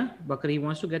why, Bakker, he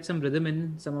wants to get some rhythm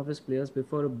in some of his players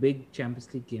before a big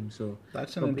Champions League game. So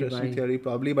that's an interesting theory,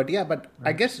 probably. But yeah, right.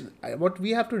 I guess what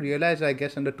we have to realize,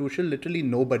 under Tuchel, literally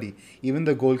nobody, even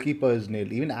the goalkeeper is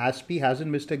nailed. Even Aspie hasn't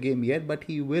missed a game yet, but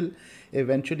he will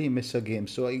eventually miss a game.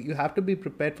 So you have to be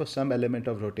prepared for some element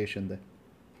of rotation there.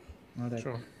 All right.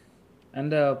 Sure.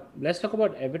 And let's talk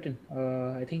about Everton.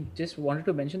 I think just wanted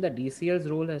to mention that DCL's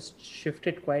role has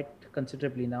shifted quite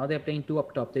considerably. Now they're playing two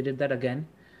up top. They did that again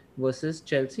versus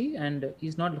Chelsea, and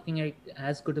he's not looking like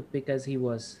as good a pick as he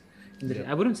was.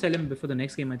 I wouldn't sell him before the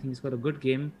next game. I think he's got a good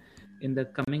game in the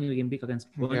coming game week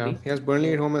against Burnley. Yeah, he has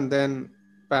Burnley at home and then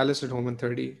Palace at home in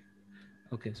 30.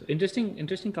 Okay, so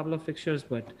interesting couple of fixtures,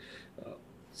 but uh,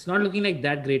 it's not looking like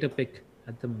that great a pick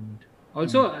at the moment.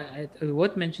 Also,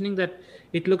 worth mentioning that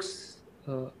it looks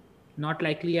not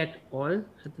likely at all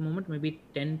at the moment. Maybe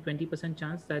 10-20%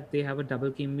 chance that they have a double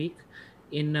game week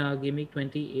in game week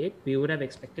 28. We would have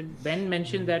expected. Ben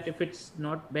mentioned that if it's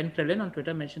not, Ben Krellin on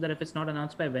Twitter mentioned that if it's not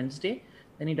announced by Wednesday,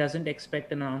 then he doesn't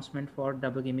expect an announcement for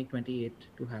double game week 28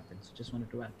 to happen. So just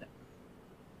wanted to add that.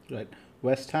 Right.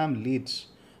 West Ham Leeds.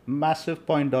 Massive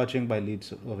point dodging by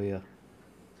Leeds over here.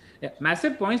 Yeah,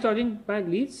 massive points dodging by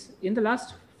Leeds in the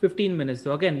last 15 minutes.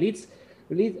 So again, Leeds,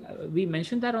 we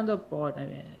mentioned that on the pod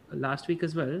last week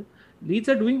as well. Leeds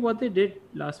are doing what they did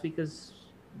last week as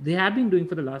they have been doing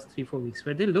for the last 3-4 weeks,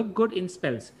 where they look good in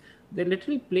spells. They're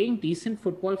literally playing decent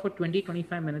football for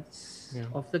 20-25 minutes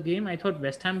of the game. I thought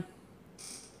West Ham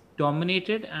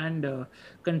dominated and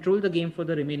controlled the game for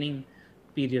the remaining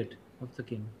period of the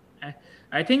game.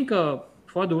 I think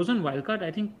for those on wildcard,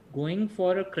 I think going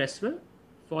for a Cresswell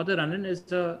for the run-in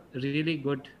is a really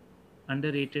good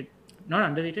not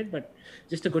underrated, but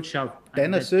just a good shout.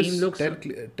 10 assists,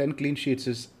 10 clean sheets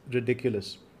is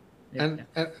ridiculous. And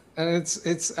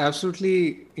it's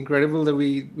absolutely incredible that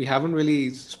we haven't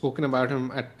really spoken about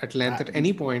him at length at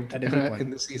any point in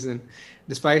the season,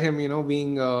 despite him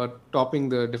being topping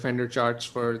the defender charts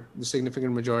for the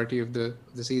significant majority of the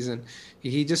season.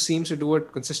 He just seems to do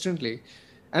it consistently,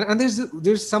 and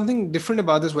there's something different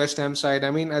about this West Ham side.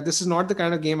 I mean, this is not the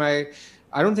kind of game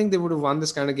I don't think they would have won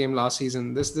this kind of game last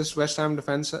season. This West Ham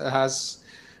defense has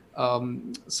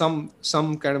some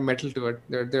kind of metal to it.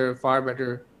 They're far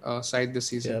better side this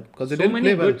season. Yeah, because they didn't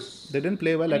play well. They didn't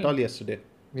play well at all yesterday.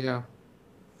 Yeah.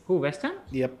 Who, West Ham?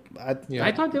 Yep.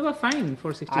 I thought they were fine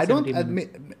for 60-70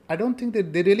 minutes. I don't think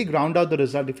they really ground out the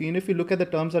result. If you look at the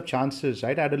terms of chances,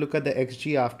 right? I had to look at the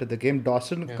XG after the game.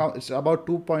 Dawson it's about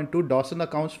 2.2. Dawson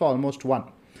accounts for almost 1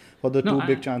 for the two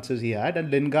big chances he had,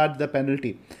 and Lingard the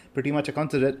penalty pretty much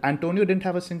accounts for it. Antonio didn't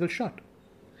have a single shot.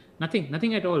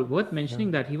 Nothing at all. Worth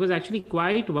mentioning that he was actually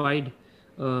quite wide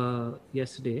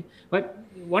yesterday. But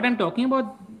what I'm talking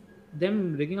about,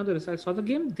 them rigging out the results for the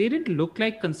game, they didn't look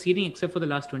like conceding except for the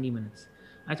last 20 minutes.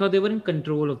 I thought they were in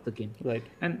control of the game. Right.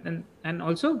 And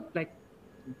also, like,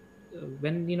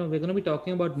 when we're going to be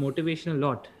talking about motivation a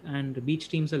lot and beach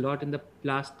teams a lot in the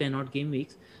last 10 odd game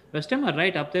weeks, West Ham are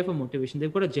right up there for motivation.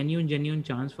 They've got a genuine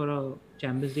chance for a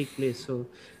Champions League place. So,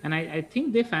 and I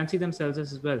think they fancy themselves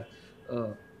as well.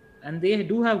 And they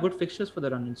do have good fixtures for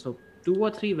the run-in. So 2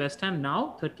 or 3 West Ham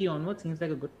now, 30 onwards seems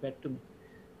like a good bet to me.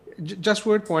 Just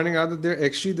worth pointing out that their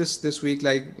XG this week,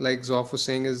 like Zoff was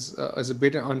saying, is a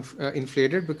bit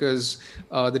inflated because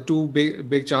the two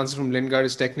big chances from Lingard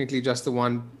is technically just the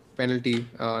one penalty,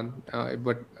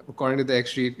 but according to the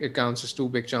XG, it counts as 2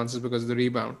 big chances because of the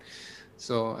rebound.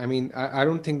 So I mean, I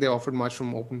don't think they offered much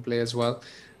from open play as well,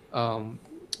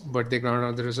 but they ground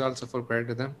out the results. So full credit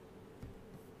to them.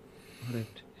 Right.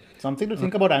 Something to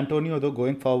think about Antonio, though,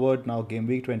 going forward now, game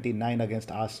week 29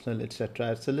 against Arsenal,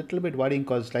 etc. It's a little bit worrying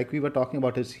because, like we were talking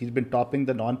about, he's been topping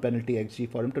the non-penalty XG.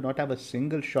 For him to not have a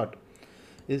single shot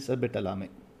is a bit alarming.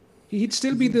 He'd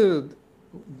still be the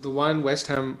one West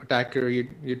Ham attacker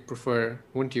you'd prefer,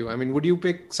 wouldn't you? I mean, would you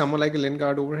pick someone like a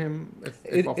Lingard over him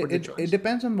if offered the choice? It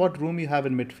depends on what room you have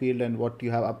in midfield and what you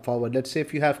have up forward. Let's say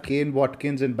if you have Kane,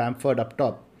 Watkins and Bamford up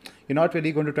top, you're not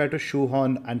really going to try to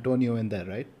shoehorn Antonio in there,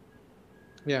 right?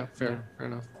 Yeah, fair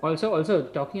enough. Also,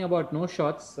 talking about no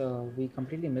shots, we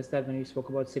completely missed that when we spoke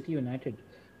about City United.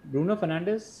 Bruno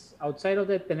Fernandes, outside of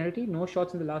that penalty, no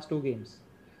shots in the last 2 games.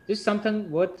 Just something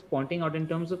worth pointing out in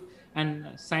terms of, and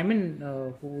Simon,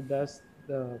 who does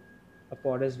a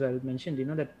pod as well, mentioned,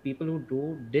 that people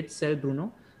who did sell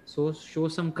Bruno, so show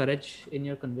some courage in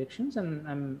your convictions, and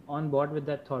I'm on board with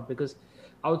that thought because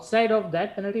outside of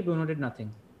that penalty, Bruno did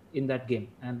nothing in that game,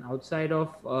 and outside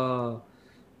of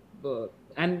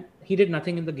and he did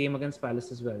nothing in the game against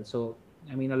Palace as well. So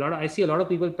I mean, I see a lot of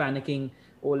people panicking.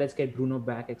 Oh, let's get Bruno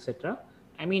back, etc.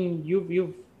 I mean,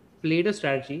 you've played a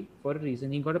strategy for a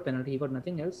reason. He got a penalty. He got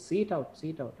nothing else. See it out.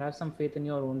 Have some faith in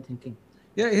your own thinking.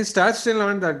 Yeah, his stats still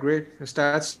aren't that great.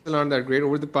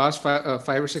 Over the past 5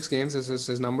 or 6 games,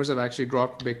 his numbers have actually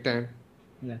dropped big time.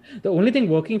 Yeah. The only thing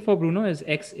working for Bruno is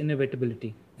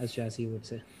inevitability, as Jazzy would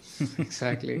say.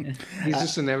 Exactly. He's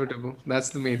just inevitable. That's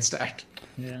the main stat.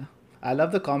 Yeah. I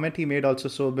love the comment he made also.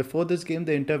 So before this game,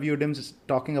 they interviewed him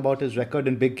talking about his record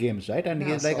in big games, right? And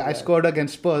he's like, I scored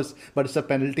against Spurs, but it's a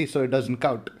penalty, so it doesn't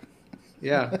count.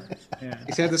 Yeah.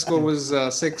 He said the score was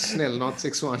 6-0, not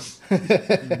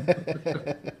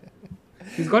 6-1.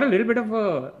 He's got a little bit of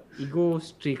a ego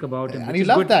streak about him. And which you is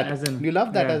love good that. as in- You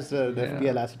love that Yeah. as the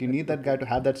FPL asset. You need that guy to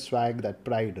have that swag, that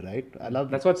pride, right? I love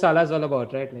That's what Salah's all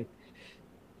about, right? Like,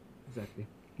 exactly.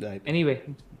 Right. Anyway,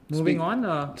 moving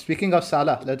on. Speaking of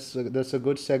Salah, that's a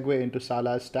good segue into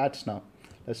Salah's stats now.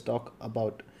 Let's talk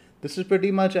about. This is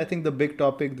pretty much, I think, the big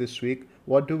topic this week.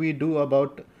 What do we do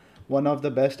about one of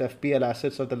the best FPL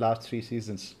assets of the last 3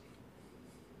 seasons?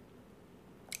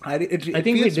 I think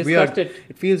we discussed weird. it.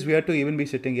 It feels weird to even be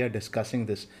sitting here discussing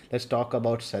this. Let's talk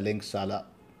about selling Salah.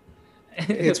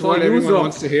 It's For what use everyone of-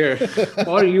 wants to hear.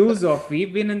 Or use of.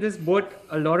 We've been in this boat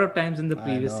a lot of times in the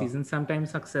previous know. season,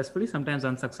 sometimes successfully, sometimes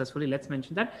unsuccessfully. Let's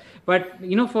mention that. But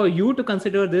for you to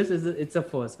consider this it's a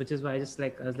first, which is why I was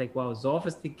like, wow, Zoff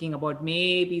is thinking about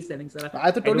maybe selling Salah. I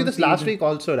told you don't this see last even- week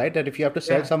also, right? That if you have to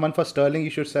sell Yeah. someone for Sterling,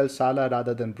 you should sell Salah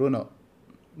rather than Bruno.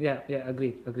 Yeah,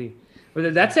 agreed.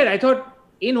 But that said, I thought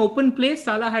in open play,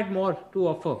 Salah had more to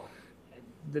offer.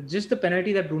 Just the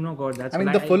penalty that Bruno got. That's I mean,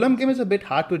 what the Fulham game is a bit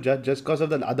hard to judge just because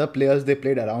of the other players they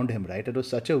played around him, right? It was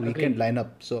such a weekend lineup.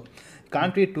 So,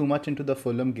 can't read too much into the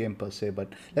Fulham game per se. But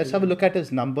let's have a look at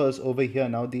his numbers over here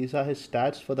now. These are his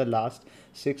stats for the last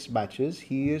 6 matches.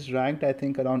 He is ranked, I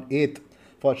think, around 8th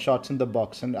for shots in the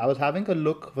box. And I was having a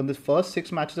look. From the first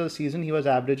 6 matches of the season, he was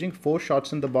averaging 4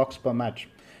 shots in the box per match.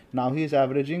 Now he is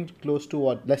averaging close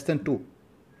to less than 2.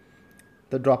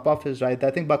 The drop-off is right. I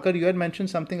think, Bakar, you had mentioned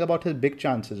something about his big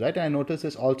chances, right? And I noticed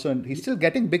this also. And he's still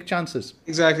getting big chances.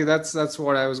 Exactly. That's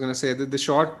what I was going to say. The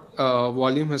short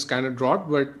volume has kind of dropped,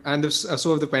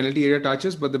 so have the penalty area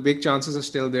touches, but the big chances are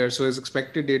still there. So his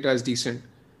expected data is decent.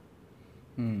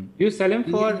 You sell him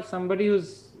for somebody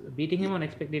who's beating him on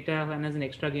expected data and has an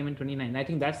extra game in 29. I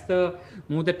think that's the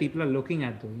move that people are looking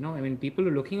at, though. I mean, people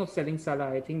are looking of selling Salah.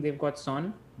 I think they've got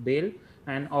Son, Bale,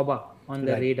 and Oba on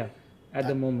the radar at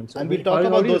the moment. So And we'll talk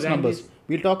about those numbers.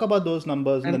 We'll talk about those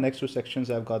numbers in the next 2 sections.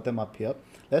 I've got them up here.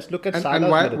 Let's look at Salah's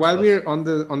And merits while first. we're on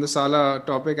the Salah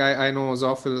topic, I know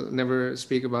Zoff will never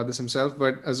speak about this himself,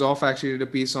 but Zoff actually did a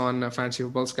piece on Fantasy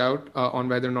Football Scout on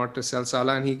whether or not to sell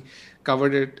Salah, and he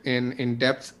covered it in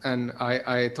depth, and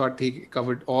I thought he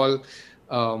covered all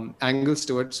angles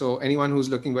to it. So anyone who's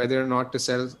looking whether or not to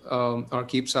sell or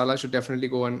keep Salah should definitely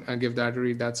go and give that a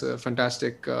read. That's a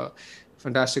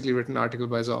fantastically written article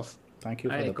by Zoff. Thank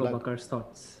you for I the echo plug. Bakar's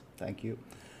thoughts. Thank you.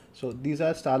 So these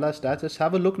are Salah's stats. Let's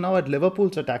have a look now at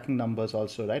Liverpool's attacking numbers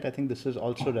also, right? I think this is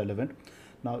also relevant.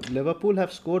 Now, Liverpool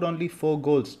have scored only 4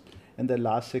 goals in their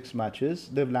last 6 matches.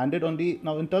 They've landed only,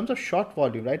 now in terms of shot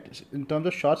volume, right? In terms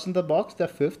of shots in the box, they're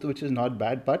 5th, which is not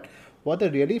bad. But what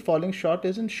they're really falling short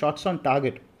is in shots on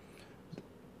target.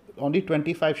 Only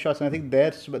 25 shots, and I think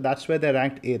that's where they're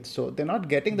ranked 8th. So they're not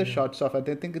getting the shots off. I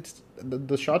think it's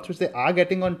the shots which they are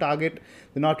getting on target,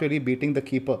 they're not really beating the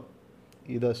keeper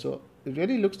either. So it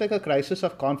really looks like a crisis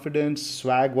of confidence,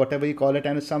 swag, whatever you call it.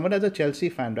 And as someone as a Chelsea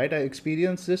fan, right, I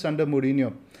experienced this under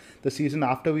Mourinho the season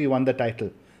after we won the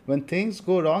title. When things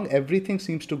go wrong, everything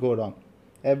seems to go wrong.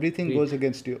 Everything goes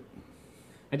against you.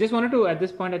 I just wanted to, at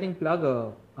this point, I think,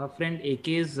 plug our friend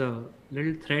AK's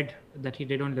little thread that he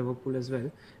did on Liverpool as well.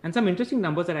 And some interesting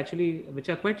numbers which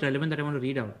are quite relevant that I want to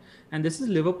read out. And this is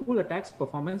Liverpool attacks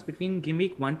performance between game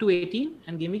week 1 to 18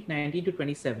 and game week 19 to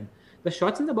 27. The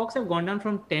shots in the box have gone down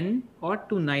from 10 odd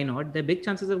to 9 odd. Their big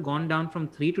chances have gone down from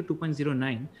 3 to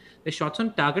 2.09. The shots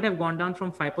on target have gone down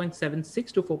from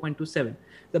 5.76 to 4.27.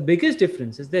 The biggest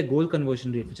difference is their goal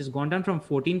conversion rate, which has gone down from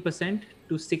 14%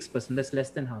 to 6%. That's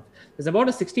less than half. There's about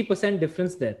a 60%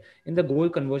 difference there in the goal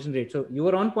conversion rate. So you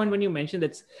were on point when you mentioned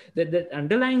that the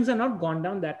underlyings are not gone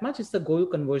down that much. It's the goal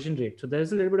conversion rate. So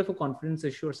there's a little bit of a confidence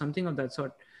issue or something of that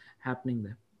sort happening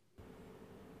there.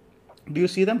 Do you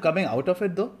see them coming out of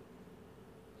it though?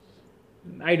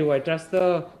 I do. I trust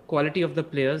the quality of the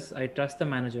players. I trust the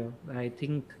manager. I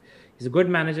think he's a good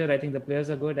manager. I think the players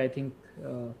are good. I think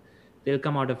they'll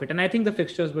come out of it. And I think the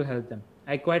fixtures will help them.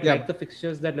 I quite like the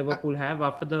fixtures that Liverpool have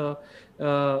after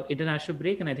the international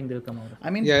break, and I think they'll come out of it.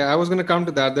 I mean, I was going to come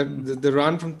to that. The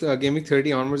run from game week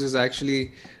 30 onwards is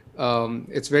actually,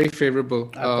 it's very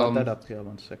favorable. I've got that up here.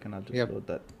 1 second. I'll just load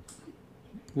that.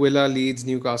 Villa, Leeds,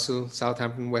 Newcastle,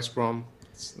 Southampton, West Brom.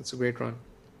 It's a great run.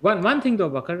 One thing though,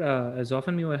 Bakar, as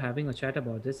often we were having a chat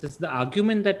about this, is the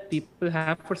argument that people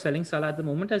have for selling Salah at the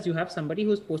moment, as you have somebody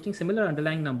who's posting similar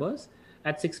underlying numbers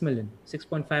at 6 million,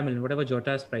 6.5 million, whatever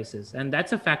Jota's price is. And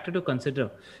that's a factor to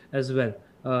consider as well.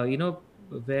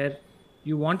 Where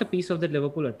you want a piece of the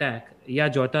Liverpool attack. Yeah,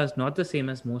 Jota is not the same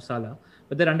as Mo Salah,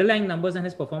 but their underlying numbers and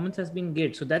his performance has been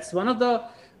great. So that's one of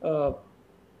the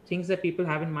things that people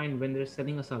have in mind when they're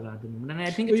selling a Salah at the moment. And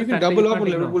I think Well, it's a you can factor you double up can't on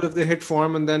ignore. Liverpool if they hit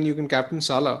form, and then you can captain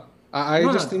Salah. I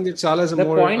No, just no. think that Salah is a The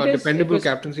more point is, dependable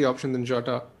captaincy option than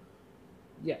Jota.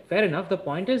 Yeah, fair enough. The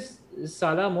point is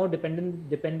Salah more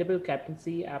dependable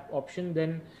captaincy option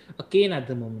than a Kane at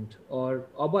the moment or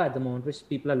Oba at the moment, which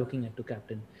people are looking at to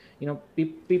captain.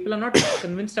 People are not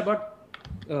convinced about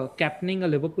captaining a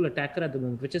Liverpool attacker at the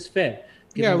moment, which is fair.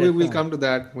 Yeah, Given we their will form. come to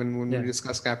that when Yeah. we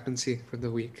discuss captaincy for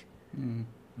the week.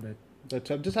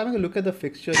 But I'm just having a look at the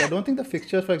fixtures. I don't think the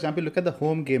fixtures, for example, look at the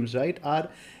home games, right, are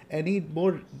any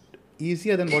more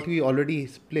easier than what we already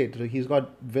played. So he's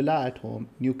got Villa at home,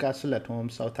 Newcastle at home,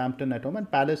 Southampton at home, and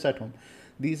Palace at home.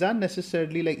 These aren't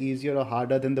necessarily like easier or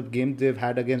harder than the games they've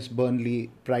had against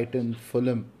Burnley, Brighton,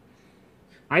 Fulham.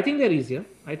 I think they're easier.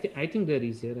 I think they're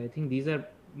easier. I think these are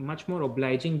much more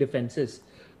obliging defenses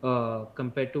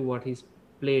compared to what he's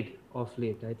played of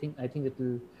late. I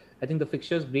think the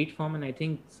fixtures breed form, and I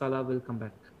think Salah will come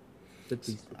back with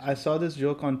these. I saw this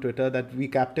joke on Twitter that we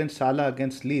captained Salah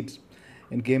against Leeds.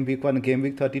 In game week 1, game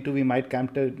week 32, we might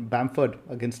captain Bamford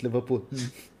against Liverpool.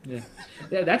 Yeah,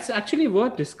 that's actually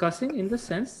worth discussing in the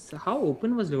sense how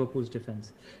open was Liverpool's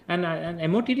defense, and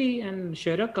MOTD and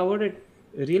Shearer covered it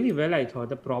really well. I thought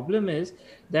the problem is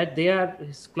that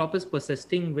Klopp is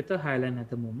persisting with a high line at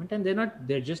the moment, and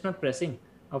they're just not pressing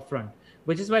up front,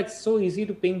 which is why it's so easy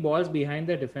to ping balls behind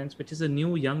their defense, which is a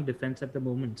new young defense at the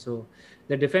moment. So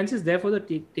the defense is there for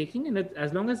the taking, and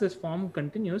as long as this form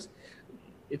continues.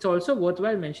 It's also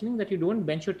worthwhile mentioning that you don't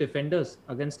bench your defenders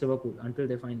against Liverpool until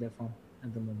they find their form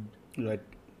at the moment. Right.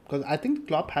 Because I think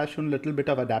Klopp has shown a little bit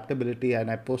of adaptability,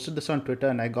 and I posted this on Twitter,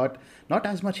 and I got not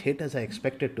as much hate as I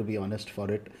expected, to be honest,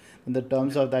 for it. In the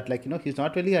terms of that, he's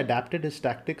not really adapted his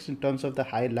tactics in terms of the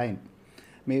high line.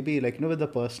 Maybe, with the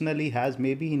personnel he has,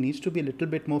 maybe he needs to be a little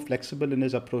bit more flexible in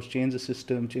his approach, change the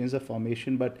system, change the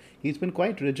formation, but he's been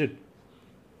quite rigid.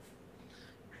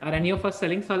 Are any of us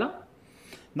selling Salah?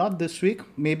 Not this week,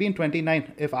 maybe in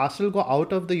 29. If Arsenal go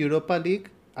out of the Europa League,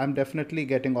 I'm definitely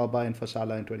getting Oba in for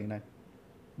Salah in 29.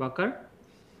 Bakar?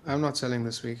 I'm not selling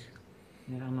this week.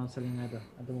 Yeah, I'm not selling either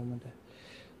at the moment.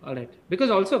 All right.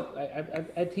 Because also,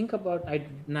 I think about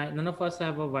none of us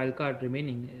have a wild card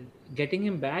remaining. Getting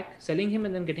him back, selling him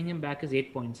and then getting him back is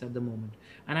 8 points at the moment.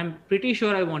 And I'm pretty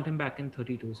sure I want him back in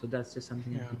 32. So that's just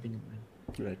something I'm keeping in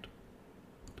mind. Right.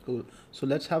 Cool. So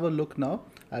let's have a look now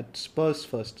at Spurs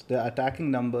first. Their attacking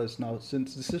numbers now,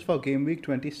 since this is for game week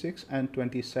 26 and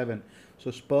 27. So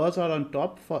Spurs are on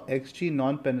top for XG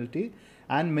non-penalty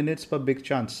and minutes per big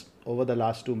chance over the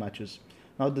last 2 matches.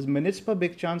 Now, this minutes per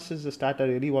big chance is a stat I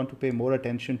really want to pay more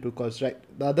attention to because, the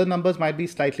other numbers might be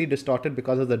slightly distorted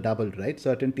because of the double, right?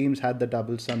 Certain teams had the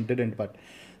double, some didn't, but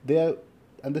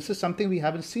and this is something we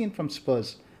haven't seen from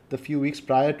Spurs the few weeks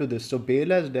prior to this. So Bale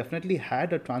has definitely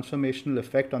had a transformational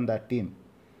effect on that team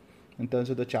in terms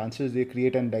of the chances they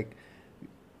create. And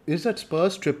is that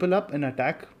Spurs triple up in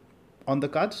attack on the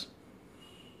cards?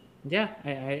 Yeah,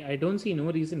 I don't see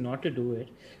no reason not to do it.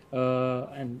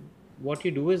 And what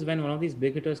you do is when one of these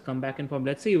big hitters come back in form,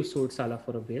 let's say you sold Salah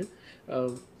for a Bale.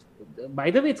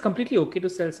 By the way, it's completely okay to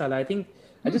sell Salah. I think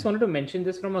I just wanted to mention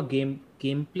this from a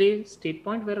gameplay state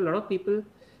point where a lot of people,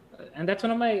 and that's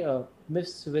one of my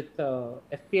myths with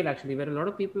FPL actually, where a lot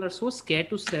of people are so scared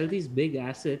to sell these big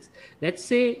assets. Let's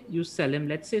say you sell him,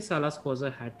 let's say Salah scores a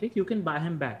hat-trick, you can buy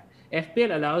him back.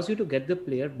 FPL allows you to get the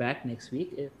player back next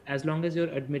week as long as you're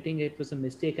admitting it was a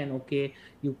mistake and okay,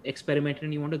 you experimented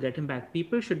and you want to get him back.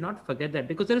 People should not forget that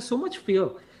because there is so much fear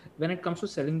when it comes to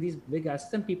selling these big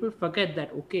assets, and people forget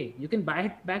that okay, you can buy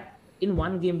it back in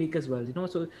one game week as well,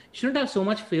 so you shouldn't have so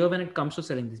much fear when it comes to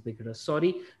selling these big hitters.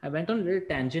 Sorry, I went on a little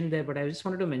tangent there, but I just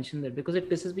wanted to mention that because it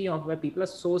pisses me off where people are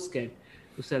so scared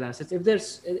to sell assets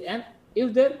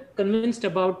if they're convinced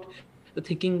about the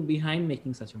thinking behind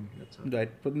making such a move. That's all. Right,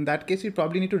 but in that case you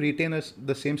probably need to retain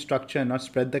the same structure and not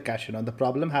spread the cash around. The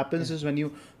problem happens is when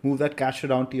you move that cash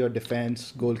around to your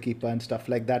defense, goalkeeper and stuff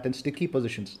like that in sticky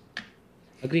positions.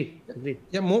 Agreed.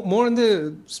 Yeah, more on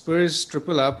the Spurs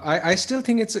triple up. I still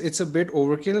think it's a bit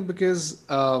overkill because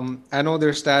I know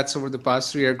their stats over the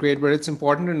past 3 are great, but it's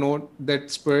important to note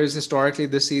that Spurs historically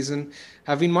this season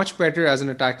have been much better as an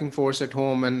attacking force at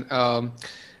home, and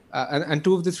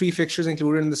 2 of the 3 fixtures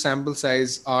included in the sample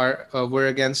size were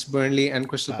against Burnley and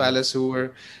Crystal Palace, who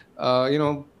were 2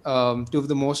 of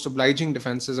the most obliging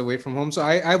defenses away from home. So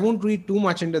I won't read too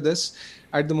much into this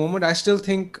at the moment. I still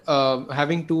think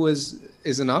having 2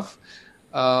 is enough.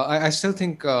 I still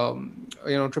think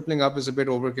tripling up is a bit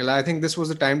overkill. I think this was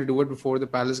the time to do it before the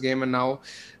Palace game, and now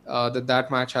that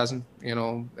match hasn't,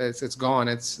 it's gone.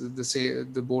 It's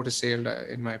the boat has sailed,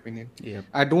 in my opinion. Yep.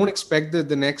 I don't expect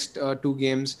the next two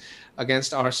games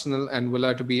against Arsenal and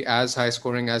Villa to be as high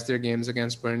scoring as their games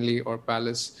against Burnley or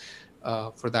Palace,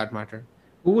 for that matter.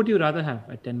 Who would you rather have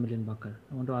at 10 million Bakar?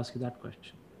 I want to ask you that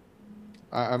question.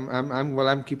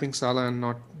 I'm keeping Salah and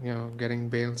not getting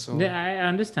Bale. So Yeah, I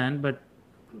understand, but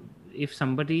if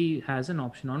somebody has an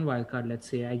option on wildcard, let's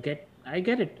say, I get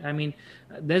it. I mean,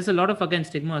 there's a lot of again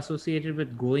stigma associated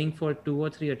with going for 2 or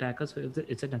 3 attackers. So if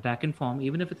it's an attack in form,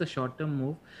 even if it's a short-term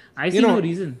move, I see no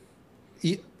reason.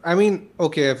 I mean,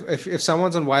 okay, if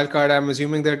someone's on wildcard, I'm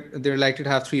assuming that they're likely to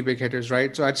have 3 big hitters,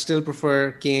 right? So I'd still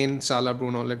prefer Kane, Salah,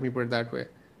 Bruno. Let me put it that way.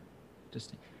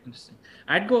 Interesting.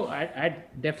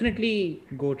 I'd definitely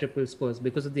go triple Spurs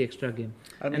because of the extra game,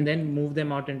 and then move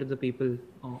them out into the people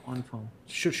on form.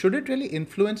 Should it really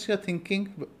influence your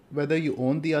thinking whether you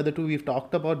own the other two? We've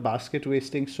talked about basket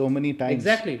wasting so many times.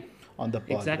 Exactly. On the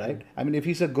pod, Exactly. right? I mean, if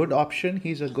he's a good option,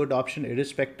 he's a good option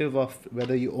irrespective of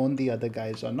whether you own the other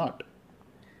guys or not.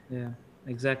 Yeah,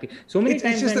 exactly. So many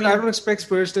times. It's just that I don't expect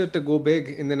Spurs to go big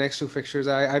in the next 2 fixtures.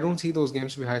 I don't see those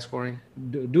games to be high scoring.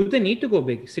 Do they need to go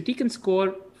big? City can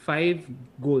score 5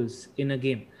 goals in a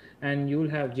game, and you'll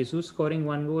have Jesus scoring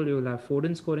 1 goal, you'll have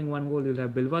Foden scoring 1 goal, you'll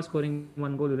have Bilbao scoring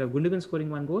 1 goal, you'll have Gundogan scoring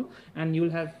 1 goal, and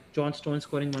you'll have John Stones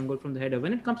scoring 1 goal from the header.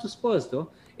 When it comes to Spurs, though,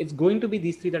 it's going to be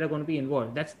these 3 that are going to be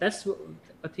involved. That's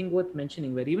a thing worth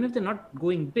mentioning, where even if they're not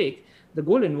going big, the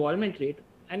goal involvement rate,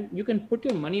 and you can put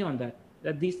your money on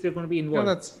that these 3 are going to be involved.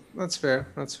 Yeah, that's fair.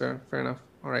 Fair enough.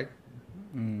 All right.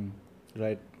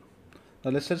 Right.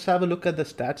 Now let's just have a look at the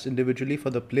stats individually for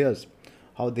the players,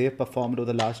 how they've performed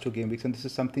over the last 2 game weeks. And this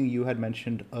is something you had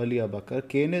mentioned earlier, Bakar.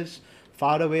 Kane is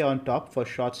far away on top for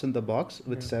shots in the box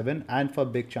with 7, and for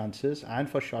big chances, and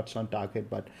for shots on target.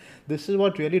 But this is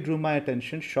what really drew my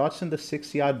attention. Shots in the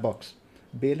 6-yard box.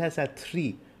 Bale has had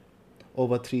 3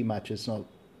 over 3 matches. Now,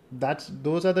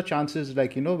 those are the chances, where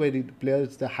the player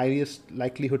is the highest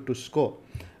likelihood to score.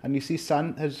 And you see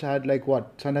Son has had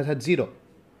Son has had 0.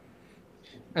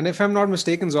 And if I'm not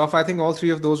mistaken, Zoff, I think all 3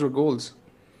 of those were goals.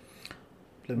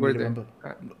 Were they?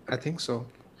 I think so.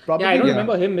 Probably, I don't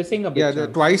remember him missing a big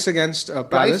chance. Twice against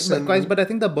Palace. Twice, but I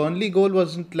think the Burnley goal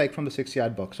wasn't from the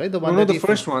 6-yard box, right? The one the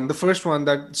first one. The first one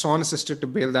that Son assisted to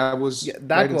Bale, that was... Yeah,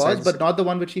 that was, but not the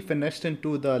one which he finessed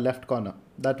into the left corner.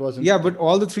 That wasn't... Yeah, but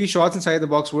all the 3 shots inside the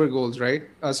box were goals, right?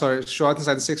 Shots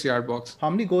inside the 6-yard box. How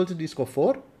many goals did he score?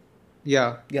 4?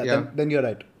 Yeah. Then you're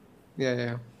right.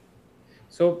 Yeah.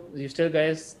 So, you still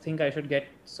guys think I should get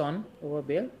Son over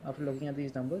Bale after looking at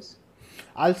these numbers?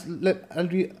 I'll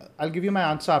give you my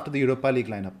answer after the Europa League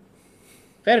lineup.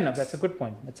 Fair enough. That's a good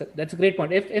point. That's a great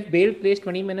point. If Bale plays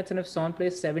 20 minutes and if Son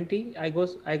plays 70, I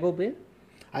go Bale.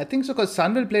 I think so, because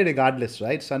Son will play regardless,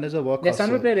 right? Son is a workhorse. Yeah,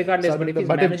 Son will play regardless, but if he's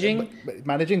managing...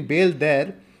 managing Bale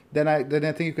there, then I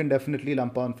think you can definitely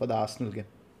lump on for the Arsenal game.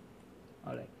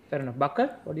 All right. Fair enough.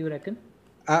 Bakar, what do you reckon?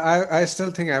 I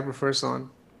still think I prefer Son.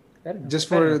 Fair enough. Just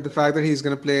for the fact that he's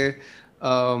going to play,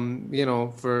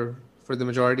 for the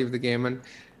majority of the game. And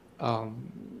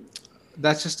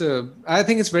that's just I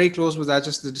think it's very close, but that's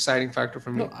just the deciding factor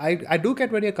for me. No, I do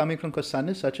get where you're coming from, because Son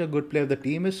is such a good player. The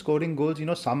team is scoring goals,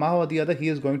 somehow or the other, he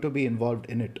is going to be involved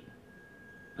in it.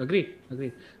 Agreed.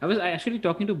 I was actually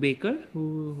talking to Baker,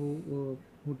 who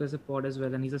does a pod as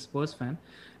well, and he's a Spurs fan.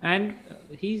 And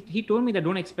he told me that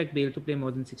don't expect Bale to play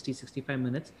more than 60-65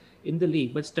 minutes in the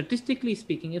league. But statistically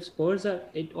speaking, if Spurs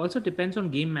it also depends on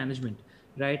game management,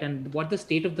 right? And what the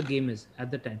state of the game is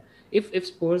at the time. If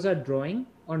Spurs are drawing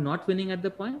or not winning at the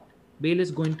point, Bale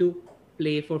is going to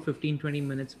play for 15-20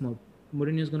 minutes more.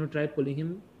 Mourinho is going to try pulling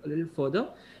him a little further.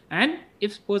 And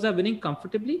if Spurs are winning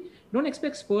comfortably, don't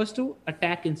expect Spurs to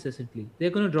attack incessantly. They're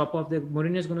going to drop off.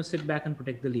 Mourinho is going to sit back and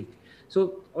protect the league.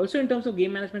 So also in terms of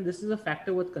game management, this is a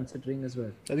factor worth considering as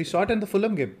well. We saw it in the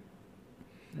Fulham game.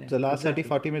 Yeah, the last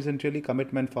 30-40 minutes didn't really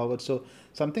commitment forward. So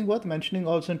something worth mentioning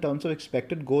also in terms of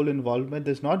expected goal involvement,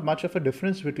 there's not much of a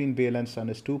difference between Bale and Son.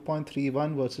 It's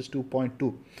 2.31 versus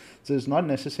 2.2. So it's not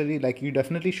necessarily you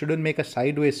definitely shouldn't make a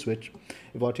sideways switch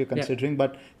if what you're considering.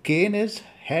 But Kane is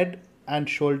head and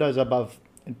shoulders above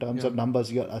in terms of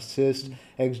numbers, your assist,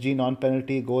 XG,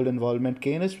 non-penalty, goal involvement.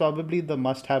 Kane is probably the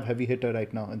must-have heavy hitter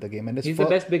right now in the game. And he's the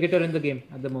best big hitter in the game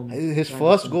at the moment. His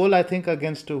first goal, I think,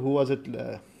 against, who was it?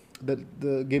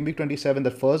 The game week 27,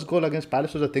 the first goal against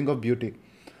Palace was a thing of beauty.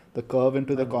 The curve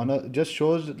into the corner just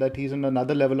shows that he's in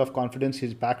another level of confidence.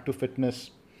 He's back to fitness,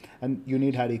 and you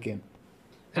need Harry Kane.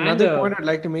 Another point I'd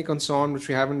like to make on Son, which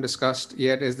we haven't discussed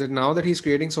yet, is that now that he's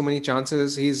creating so many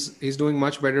chances, he's doing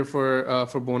much better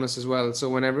for bonus as well. So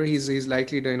whenever he's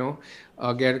likely to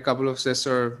get a couple of assists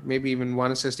or maybe even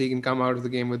one assist, he can come out of the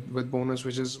game with bonus,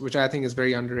 which I think is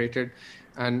very underrated.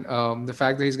 And the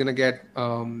fact that he's going to get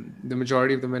the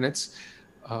majority of the minutes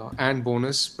and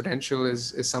bonus potential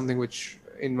is something which,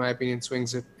 in my opinion,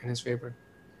 swings it in his favor.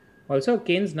 Also,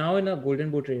 Kane's now in a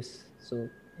golden boot race, so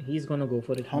he's gonna go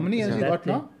for it. How many has he got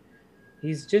now?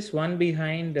 He's just one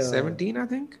behind 17, I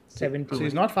think. 17. So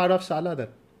he's not far off Salah then.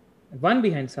 One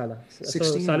behind Salah.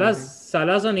 16, so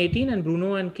Salah's on 18 and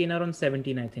Bruno and Kane are on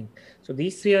 17, I think. So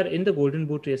these three are in the golden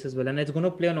boot race as well, and it's going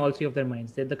to play on all three of their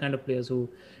minds. They're the kind of players who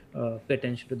pay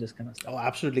attention to this kind of stuff. Oh,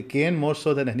 absolutely. Kane more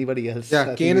so than anybody else.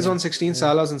 Yeah, Kane is on 16,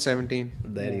 Salah's on 17.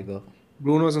 There you go.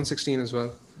 Bruno's on 16 as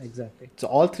well. Exactly. So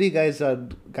all three guys are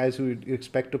guys who you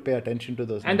expect to pay attention to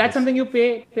those. And that's something you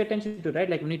pay attention to, right?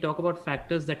 Like when you talk about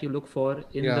factors that you look for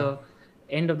in the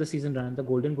end of the season run, the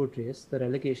golden boot race, the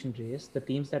relegation race, the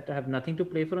teams that have nothing to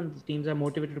play for and the teams are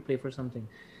motivated to play for something.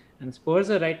 And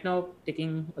Spurs are right now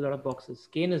ticking a lot of boxes.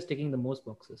 Kane is ticking the most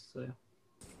boxes. So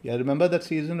yeah, remember that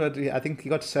season where I think he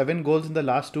got 7 goals in the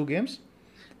last 2 games?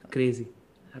 Crazy.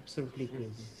 Absolutely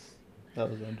crazy. That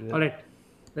was unreal. All right.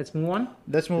 Let's move on.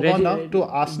 Let's move on now to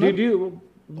Arsenal.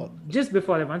 Just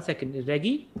before that, 1 second.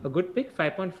 Reggie, a good pick,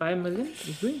 5.5 million.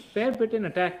 He's doing fair bit in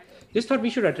attack. Just thought we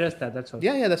should address that. That's all.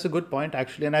 Yeah, that's a good point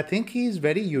actually. And I think he's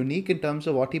very unique in terms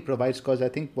of what he provides, because I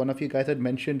think one of you guys had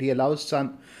mentioned he allows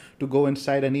Son to go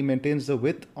inside and he maintains the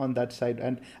width on that side.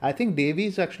 And I think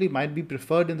Davies actually might be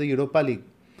preferred in the Europa League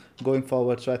going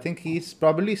forward. So I think he's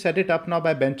probably set it up now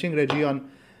by benching Reggie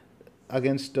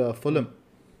against Fulham.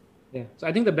 Yeah. So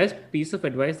I think the best piece of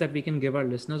advice that we can give our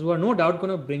listeners, who are no doubt going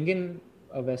to bring in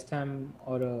a West Ham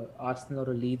or a Arsenal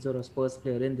or a Leeds or a Spurs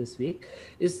player in this week,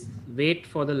 is wait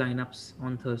for the lineups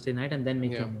on Thursday night and then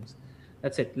make your moves.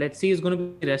 That's it. Let's see who's going to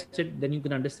be rested. Then you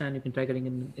can understand. You can try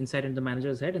getting insight into the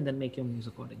manager's head and then make your moves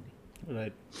accordingly.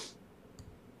 Right.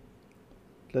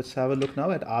 Let's have a look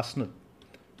now at Arsenal.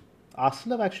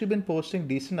 Arsenal have actually been posting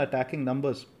decent attacking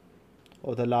numbers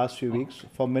over the last few weeks.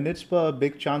 For minutes per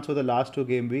big chance over the last 2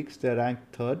 game weeks, they're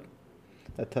ranked 3rd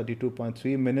at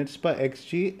 32.3. Minutes per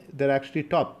XG, they're actually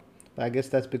top. I guess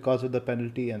that's because of the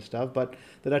penalty and stuff. But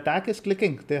their attack is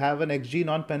clicking. They have an XG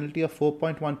non-penalty of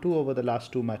 4.12 over the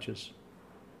last 2 matches.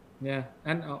 Yeah.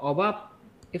 And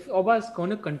if Oba is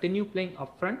going to continue playing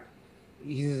up front,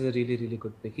 he's a really, really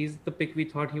good pick. He's the pick we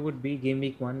thought he would be game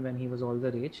week 1 when he was all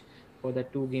the rage for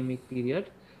that 2 game week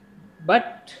period.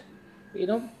 But,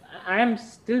 I am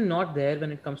still not there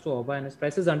when it comes to Oba, and his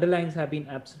prices underlyings have been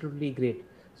absolutely great.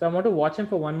 So I want to watch him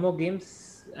for 1 more game,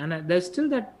 and there's still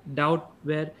that doubt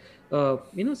where,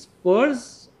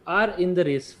 Spurs are in the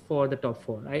race for the top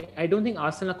 4. I don't think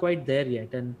Arsenal are quite there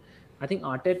yet, and I think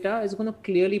Arteta is going to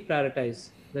clearly prioritize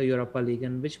the Europa League,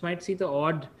 and which might see the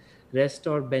odd rest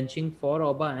or benching for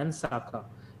Oba and Saka.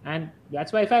 And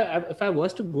that's why if I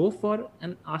was to go for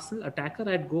an Arsenal attacker,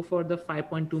 I'd go for the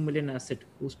 5.2 million asset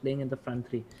who's playing in the front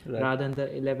 3 rather than the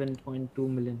 11.2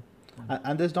 million.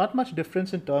 And there's not much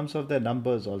difference in terms of their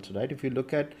numbers also, right? If you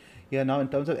look at now in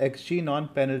terms of XG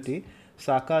non-penalty,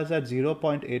 Saka is at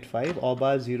 0.85, Oba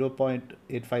is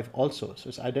 0.85 also. So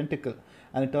it's identical.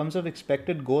 And in terms of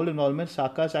expected goal involvement,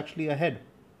 Saka is actually ahead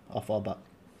of Oba.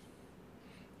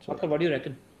 So, what do you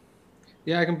reckon?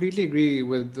 Yeah, I completely agree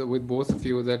with both of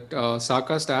you that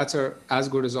Saka's stats are as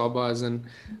good as Oba's, and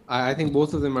I think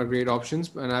both of them are great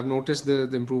options. And I've noticed the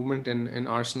improvement in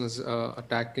Arsenal's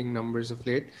attacking numbers of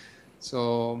late.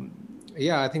 So,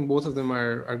 yeah, I think both of them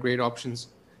are great options.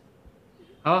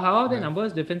 How are the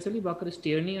numbers defensively? Bakar, is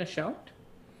Tierney a shout?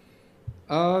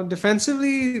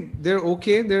 Defensively, they're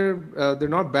okay. They're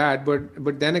not bad,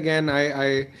 but then again,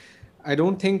 I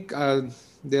don't think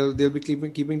they'll be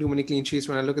keeping too many clean sheets.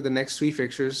 When I look at the next 3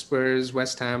 fixtures, Spurs,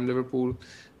 West Ham, Liverpool,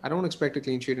 I don't expect a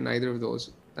clean sheet in either of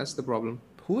those. That's the problem.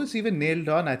 Who is even nailed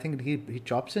on? I think he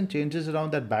chops and changes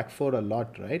around that back 4 a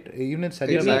lot, right? Even in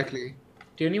Serie A. Exactly.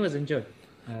 Tierney was injured.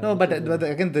 No, but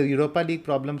again, the Europa League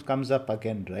problem comes up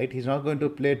again, right? He's not going to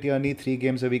play Tierney 3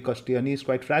 games a week because Tierney is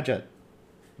quite fragile.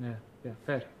 Yeah,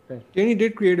 fair. Tierney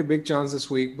did create a big chance this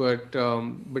week, but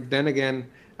then again,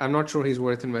 I'm not sure he's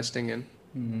worth investing in.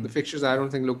 The fixtures I don't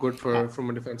think look good from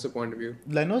a defensive point of view.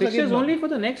 Fixtures only for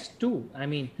the next 2. I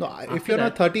mean, no. If you're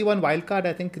on 31 wildcard,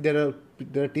 I think there are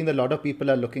a team a lot of people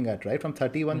are looking at, right? From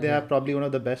 31, they have probably one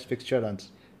of the best fixture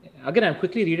runs. Again, I'll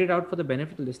quickly read it out for the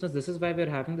benefit of listeners. This is why we're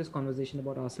having this conversation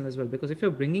about Arsenal as well. Because if you're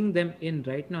bringing them in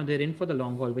right now, they're in for the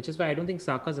long haul, which is why I don't think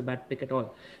Saka's a bad pick at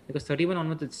all. Because 31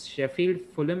 onwards, it's Sheffield,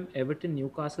 Fulham, Everton,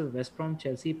 Newcastle, West Brom,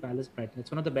 Chelsea, Palace, Brighton.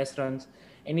 It's one of the best runs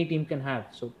any team can have.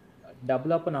 So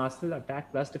double up on Arsenal,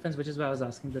 attack plus defense, which is why I was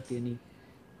asking the Tierney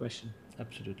question.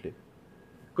 Absolutely.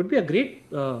 Could be a great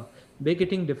big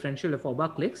hitting differential if Oba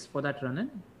clicks for that run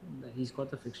in. He's got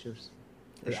the fixtures.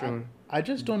 For sure. I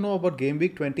just don't know about game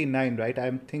week 29, right?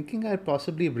 I'm thinking I'd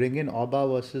possibly bring in Oba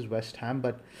versus West Ham,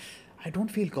 but I don't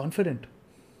feel confident.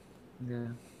 Yeah.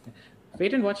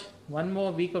 Wait and watch. One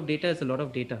more week of data is a lot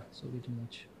of data, so wait and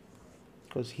watch.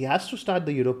 Because he has to start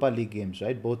the Europa League games,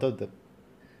 right? Both of them.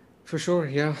 For sure,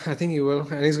 yeah. I think he will.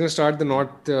 And he's going to start the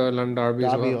North London Derby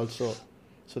as well. Also.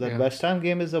 So that West Ham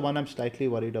game is the one I'm slightly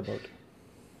worried about.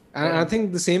 And I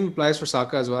think the same applies for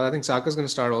Saka as well. I think Saka's going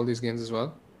to start all these games as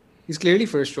well. He's clearly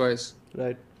first choice.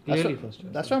 Right.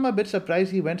 That's why I'm a bit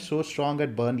surprised he went so strong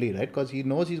at Burnley, right? Because he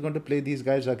knows he's going to play these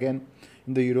guys again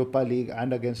in the Europa League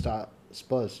and against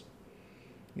Spurs.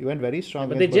 He went very strong.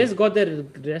 But they just got their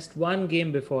rest one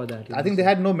game before that. I think they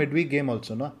had no midweek game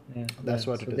also, no? Yeah, That's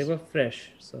what it is. They were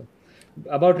fresh. So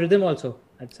about rhythm also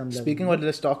at some level. Speaking of,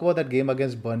 let's talk about that game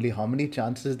against Burnley. How many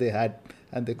chances they had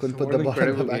and they couldn't put the ball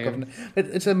in the back of net.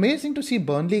 It's amazing to see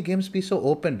Burnley games be so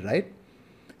open, right?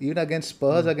 Even against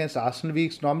Spurs, against Arsenal,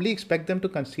 we normally expect them to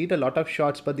concede a lot of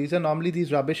shots, but these are normally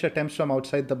these rubbish attempts from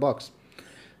outside the box.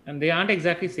 And they aren't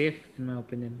exactly safe, in my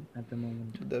opinion, at the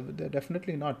moment. They're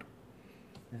definitely not.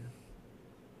 Yeah.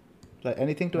 So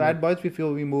anything to add, boys,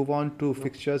 before we move on to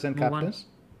fixtures and captains?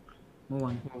 Move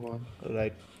on.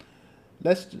 Right.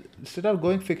 Instead of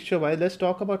going fixture-wise, let's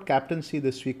talk about captaincy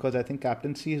this week, because I think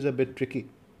captaincy is a bit tricky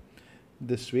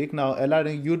this week. Now,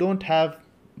 LR, you don't have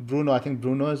Bruno. I think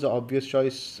Bruno is the obvious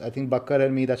choice. I think Bakar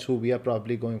and me, that's who we are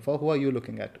probably going for. Who are you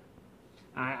looking at?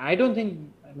 I don't think,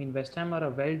 West Ham are a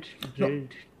well-drilled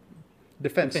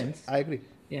defense. I agree.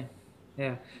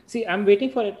 Yeah. See, I'm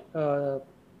waiting for it.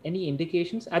 Any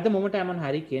indications? At the moment, I'm on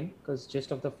Harry Kane because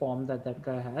just of the form that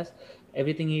guy has.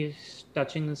 Everything he's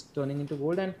touching is turning into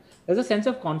gold. And there's a sense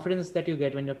of confidence that you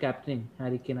get when you're captaining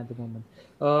Harry Kane at the moment.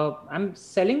 I'm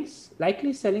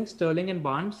likely selling Sterling and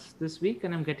Barnes this week,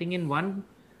 and I'm getting in one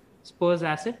Spurs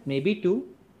asset, maybe two.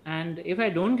 And if I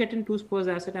don't get in two Spurs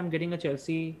asset, I'm getting a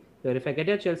Chelsea player. If I get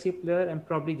a Chelsea player, I'm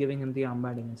probably giving him the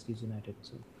armband against Leeds United.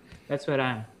 So that's where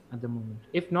I am at the moment.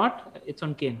 If not, it's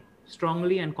on Kane.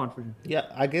 Strongly and confident. Yeah,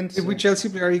 against... Which Chelsea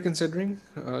player are you considering,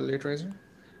 late riser?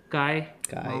 Kai.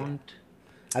 Mount.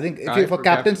 I think for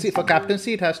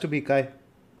captaincy, it has to be Kai.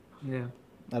 Yeah.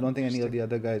 I don't think any of the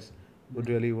other guys would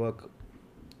really work.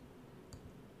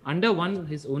 Under one,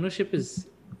 his ownership is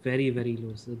very, very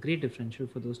low. So a great differential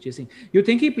for those chasing. You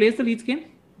think he plays the Leeds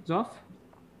game? Zoff?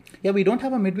 Yeah, we don't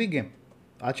have a midweek game.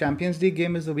 Our Champions League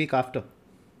game is the week after.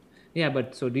 Yeah,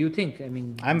 but so do you think?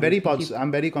 I'm very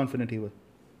confident he will.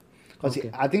 Because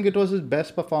I think it was his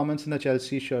best performance in the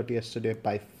Chelsea shirt yesterday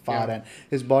by far. Yeah. And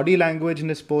his body language in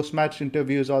his post-match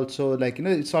interviews also,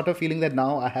 it's sort of feeling that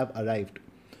now I have arrived.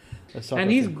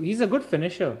 And he's a good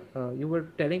finisher. You were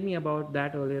telling me about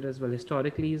that earlier as well.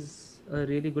 Historically, he's a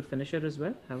really good finisher as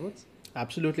well, Havertz.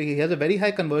 Absolutely. He has a very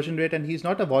high conversion rate and he's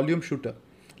not a volume shooter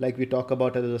like we talk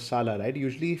about as a Salah, right?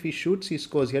 Usually if he shoots, he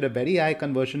scores. He had a very high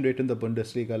conversion rate in the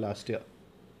Bundesliga last year.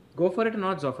 Go for it or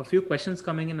not, Zoff. A few questions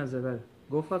coming in as well.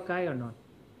 Go for Kai or not?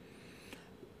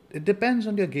 It depends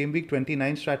on your game week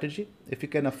 29 strategy. If you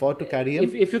can afford to carry him.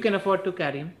 If you can afford to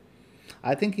carry him.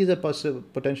 I think he's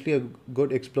potentially a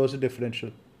good explosive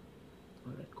differential.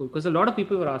 All right, cool. Because a lot of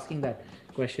people were asking that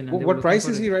question. And what price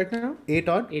is he right now?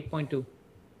 8.2. All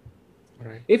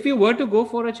right. If you were to go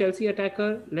for a Chelsea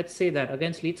attacker, let's say that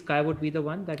against Leeds, Kai would be the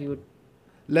one that you would.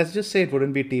 Let's just say it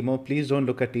wouldn't be Timo. Please don't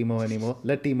look at Timo anymore.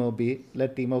 Let Timo be.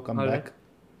 Let Timo come back.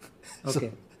 Right.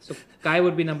 Okay. So Kai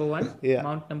would be number one. Yeah.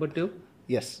 Mount number two.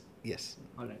 Yes.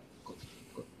 All right. Cool.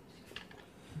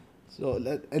 So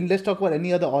let's talk about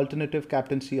any other alternative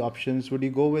captaincy options. Would you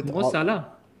go with Salah?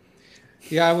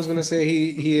 Yeah, I was going to say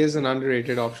he is an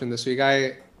underrated option this week.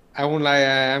 I won't lie,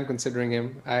 I am considering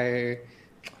him. I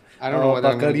don't know whether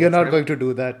Parker, you're not going to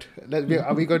do that.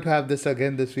 Are we going to have this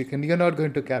again this week? And you're not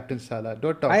going to captain Salah.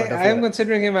 Don't talk about it. I am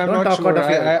considering him. I'm not sure.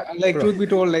 Truth be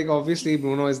told, obviously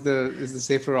Bruno is the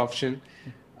safer option.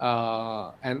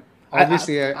 And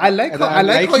obviously I'm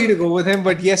likely to go with him.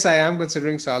 But yes, I am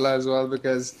considering Salah as well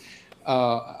because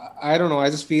I don't know. I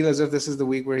just feel as if this is the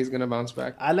week where he's going to bounce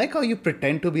back. I like how you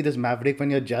pretend to be this maverick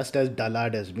when you're just as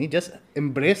dullard as me. Just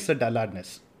embrace the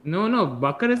dullardness. No.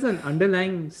 Bucker is an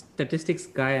underlying statistics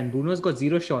guy, and Bruno's got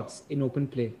 0 shots in open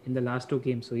play in the last 2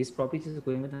 games. So he's probably just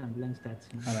going with the underlying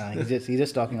stats. He's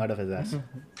just talking out of his ass.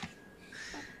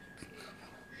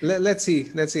 Let's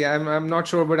see. I'm not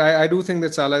sure, but I do think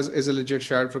that Salah is a legit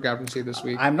shout for captaincy this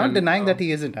week. I'm not denying that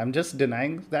he isn't. I'm just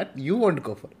denying that you won't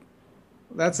go for it.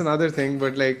 That's another thing,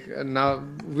 but like now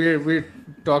we're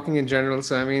talking in general.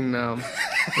 So I mean,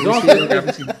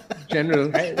 general.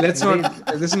 Let's not.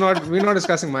 This is not. We're not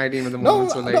discussing my team at the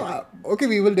moment. Okay,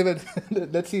 we will do it.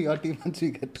 Let's see your team once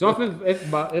we get. So if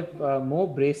Mo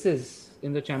braces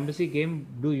in the Champions League game,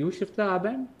 do you shift the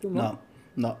Armband to Mo?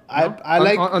 No. I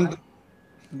like.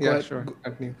 Yeah, sure.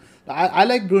 Continue. I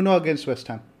like Bruno against West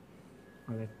Ham.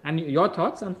 Okay. And your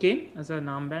thoughts on Kane as an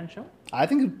armband shot? I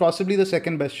think possibly the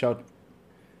second best shot.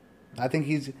 I think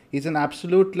he's an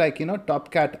absolute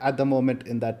top cat at the moment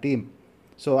in that team.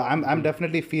 So I'm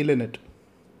definitely feeling it.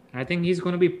 I think he's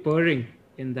going to be purring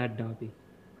in that derby.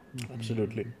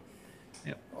 Absolutely.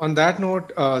 Yep. On that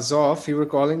note, Zoff, you were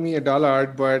calling me a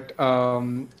dullard, but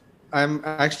I'm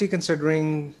actually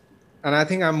considering, and I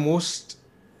think I'm most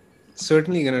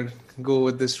certainly going to go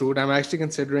with this route. I'm actually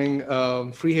considering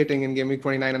free hitting in game week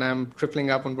 29, and I'm tripling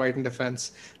up on Brighton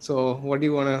defense. So what do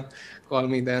you want to call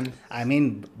me then? I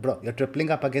mean, bro, you're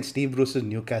tripling up against Steve Bruce's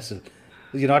Newcastle.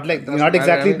 You're not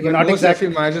exactly.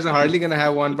 FPL managers are hardly going to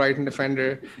have one Brighton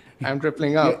defender. I'm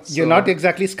tripling up. You're not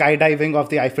exactly skydiving off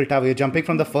the Eiffel Tower. You're jumping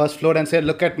from the first floor and say,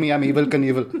 "Look at me, I'm Evel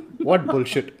Knievel." What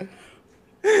bullshit!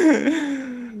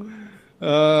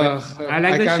 I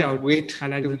like the can't shout. Wait I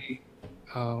like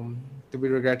to be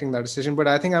regretting that decision, but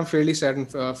I think I'm fairly certain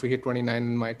for hit 29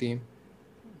 in my team.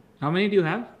 How many do you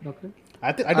have, Doctor?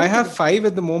 I have 5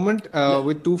 at the moment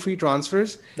with 2 free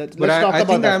transfers. Let's talk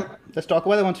about that. Let's talk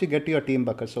about it once we get to your team,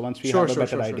 Bucker. So once we have a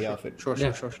better idea of it. Sure.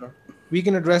 We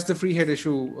can address the free hit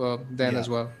issue then as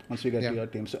well. Once we get to your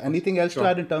team. So anything else to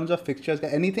add in terms of fixtures?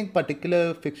 Anything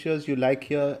particular fixtures you like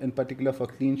here in particular for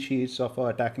clean sheets or for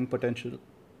attacking potential?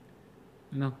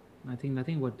 No. I think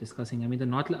nothing worth discussing. I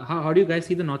mean, how do you guys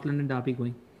see the North London derby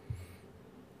going?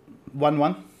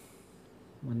 1-1.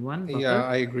 1-1. Yeah,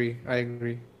 I agree.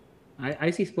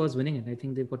 I see Spurs winning it. I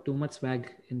think they've got too much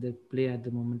swag in their play at the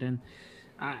moment, and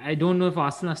I don't know if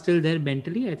Arsenal are still there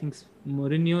mentally. I think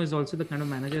Mourinho is also the kind of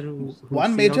manager who's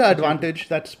one major advantage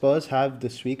that Spurs have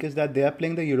this week is that they are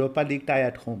playing the Europa League tie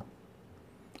at home.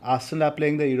 Arsenal are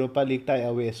playing the Europa League tie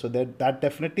away. So that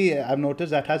definitely, I've noticed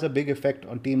that has a big effect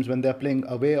on teams when they're playing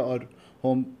away or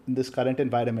home in this current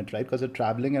environment, right? Because the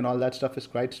traveling and all that stuff is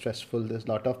quite stressful. There's a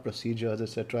lot of procedures,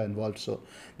 etc. involved. So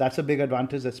that's a big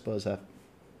advantage that Spurs have.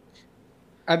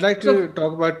 I'd like to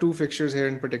talk about 2 fixtures here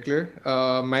in particular.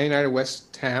 Man United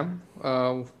West Ham.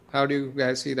 How do you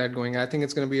guys see that going? I think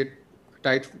it's going to be a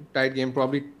tight game,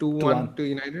 probably 2-1 to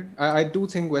United. I do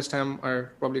think West Ham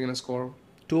are probably going to score.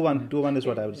 2-1 is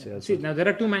what I would say. See, now there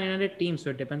are 2 Man United teams, so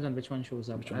it depends on which one shows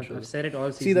up. I've said it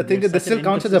all season. See, the thing is, this still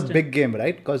counts as a big game,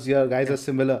 right? Because your guys are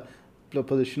similar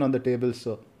position on the table,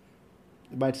 so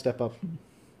you might step up.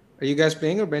 Are you guys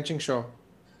playing or benching Shaw?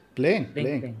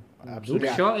 Playing. Absolutely.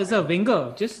 Dude, Shaw is a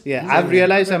winger. I've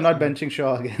realized I'm not benching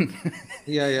Shaw again.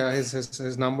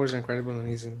 His numbers are incredible, and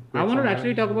he's in. I want to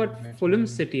actually talk about Fulham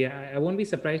City. I won't be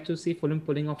surprised to see Fulham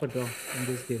pulling off a draw in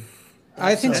this game.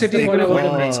 I think City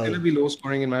it's going to be low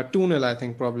scoring in my 2-0. I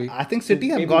think probably. I think City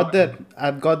have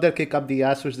got their kick up the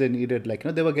ass which they needed.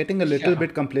 They were getting a little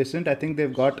bit complacent. I think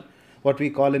they've got what we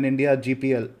call in India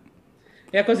GPL.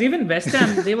 Yeah, because even West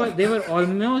Ham they were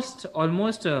almost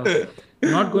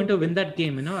not going to win that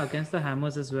game, against the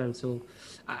Hammers as well. So,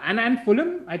 and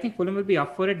Fulham, I think Fulham will be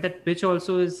up for it. That pitch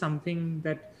also is something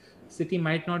that City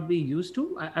might not be used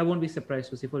to. I won't be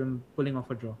surprised to see Fulham pulling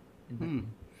off a draw.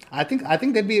 I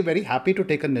think they'd be very happy to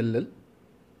take a 0-0.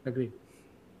 Agreed.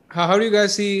 How do you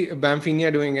guys see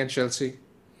Bamfini doing against Chelsea?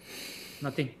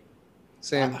 Nothing.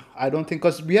 Same. I don't think,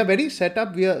 because we are set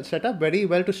up very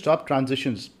well to stop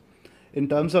transitions. In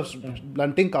terms of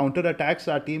blunting counter-attacks,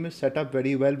 our team is set up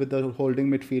very well with the holding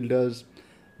midfielders,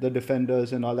 the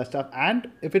defenders and all that stuff.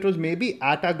 And if it was maybe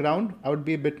at our ground, I would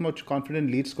be a bit more confident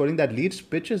in Leeds scoring. That Leeds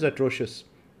pitch is atrocious.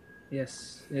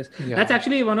 Yes. Yeah. That's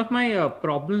actually one of my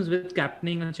problems with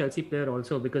captaining a Chelsea player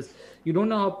also, because you don't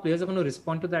know how players are going to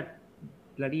respond to that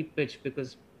bloody pitch,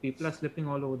 because people are slipping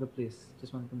all over the place.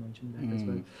 Just wanted to mention that as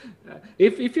well.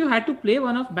 If you had to play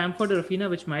one of Bamford or Rafinha,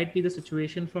 which might be the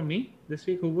situation for me this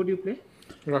week, who would you play?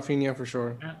 Rafinha for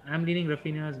sure. I'm leaning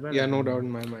Rafinha as well. Yeah, no doubt in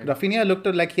my mind. Rafinha looked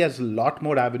like he has a lot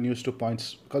more avenues to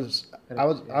points, because I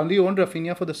only owned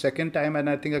Rafinha for the second time, and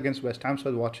I think against West Ham, so I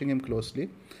was watching him closely.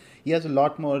 He has a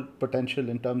lot more potential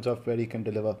in terms of where he can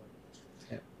deliver.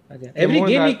 Again, Yeah, every more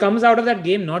than game he that, comes out of that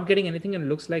game not getting anything and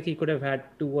looks like he could have had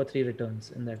 2 or 3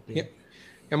 returns in that game. yeah,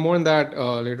 yeah, more than that,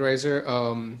 Literizer.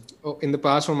 In the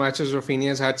past 4 matches, Rafinha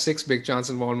has had 6 big chance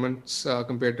involvements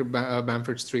compared to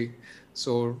Bamford's 3.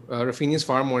 So Rafinha is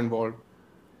far more involved.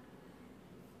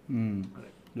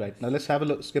 Right. Now let's have a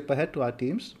look, skip ahead to our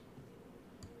teams.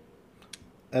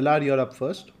 LR, you're up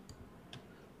first.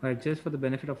 Right, just for the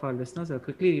benefit of our listeners, I'll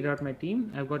quickly read out my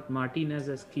team. I've got Martinez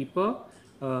as keeper.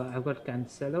 I've got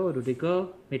Cancelo, Rudiger,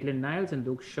 Maitland-Niles, and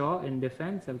Luke Shaw in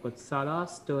defense. I've got Salah,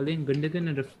 Sterling, Gundogan,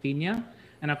 and Rafinha.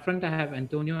 And up front, I have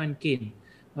Antonio and Kane.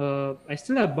 I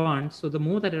still have Barnes, so the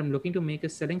move that I'm looking to make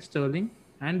is selling Sterling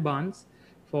and Barnes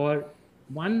for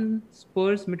one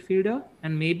Spurs midfielder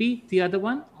and maybe the other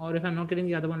one. Or if I'm not getting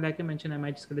the other one, like I mentioned, I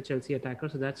might just get a Chelsea attacker.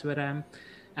 So that's where I am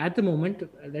at the moment.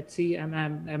 Let's see.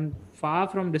 I'm far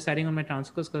from deciding on my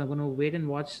transfers because I'm going to wait and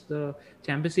watch the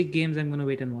Champions League games. I'm going to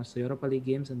wait and watch the Europa League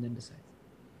games and then decide.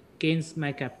 Kane's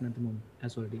my captain at the moment,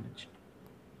 as already mentioned.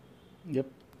 Yep,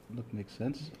 that makes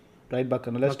sense. Right,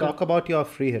 Bakar. Now let's talk about your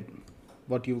free hit.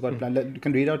 What you've got planned. You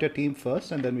can read out your team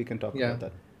first, and then we can talk about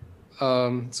that.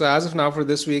 So as of now for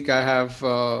this week, I have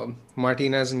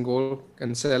Martinez in goal,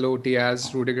 Cancelo,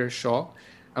 Diaz, Rudiger, Shaw.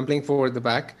 I'm playing forward at the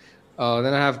back.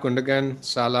 Then I have Gundogan,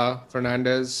 Salah,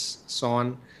 Fernandes,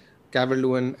 Son,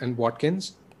 Calvert-Lewin, and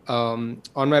Watkins. On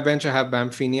my bench, I have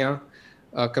Bamfini,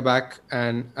 Kabak,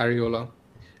 and Areola.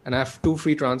 And I have 2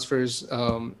 free transfers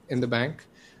in the bank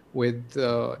with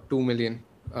 2 million.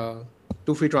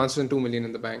 2 free transfers and 2 million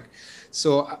in the bank.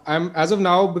 So I'm, as of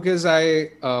now, because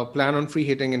I plan on free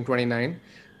hitting in 29.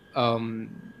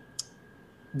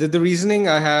 The reasoning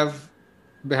I have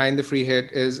behind the free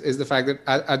hit is the fact that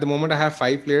at the moment I have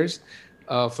 5 players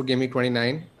for Game Week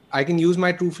 29. I can use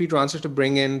my 2 free transfers to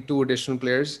bring in 2 additional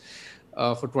players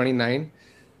for 29,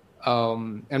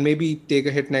 and maybe take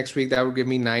a hit next week. That would give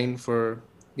me 9 for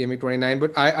Game Week 29.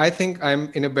 But I think I'm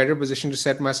in a better position to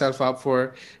set myself up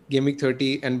for Game Week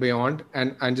 30 and beyond,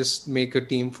 and just make a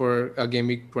team for Game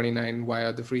Week 29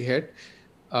 via the free hit.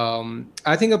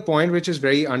 I think a point which is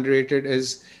very underrated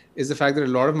is the fact that a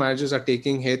lot of managers are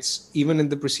taking hits even in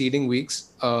the preceding weeks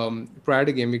prior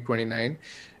to Game Week 29,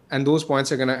 and those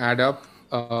points are going to add up,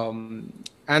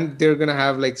 and they're going to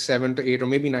have like 7 to 8 or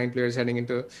maybe 9 players heading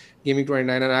into Game Week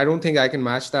 29, and I don't think I can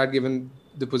match that given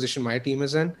the position my team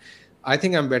is in. I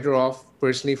think I'm better off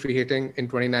personally free hitting in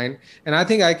 29, and I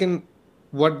think I can.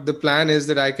 What the plan is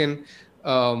that I can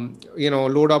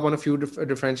load up on a few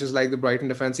differentials like the Brighton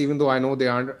defense, even though I know they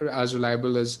aren't as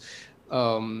reliable as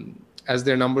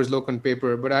their numbers look on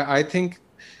paper. But I think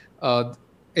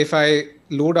if I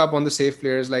load up on the safe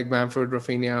players like Bamford,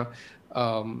 Rafinha,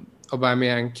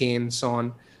 Aubameyang, Kane,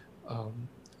 Son,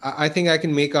 I think I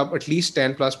can make up at least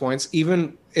 10 plus points,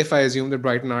 even if I assume that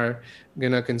Brighton are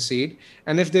going to concede.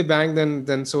 And if they bang,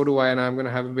 then so do I, and I'm going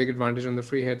to have a big advantage on the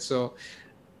free hit. So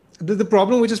the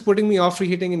problem which is putting me off free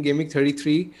hitting in Game Week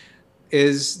 33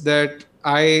 is that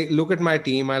I look at my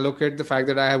team, I look at the fact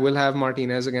that I will have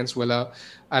Martinez against Villa,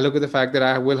 I look at the fact that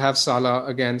I will have Salah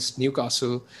against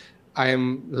Newcastle, I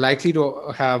am likely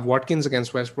to have Watkins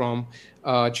against West Brom,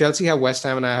 Chelsea have West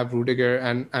Ham, and I have Rudiger,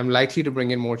 and I'm likely to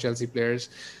bring in more Chelsea players.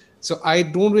 So I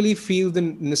don't really feel the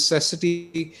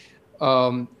necessity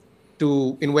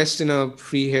to invest in a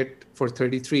free hit for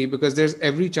 33, because there's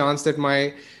every chance that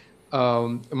my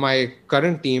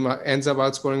current team ends up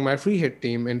outscoring my free hit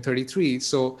team in 33.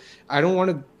 So I don't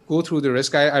want to go through the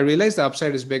risk. I realize the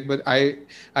upside is big, but I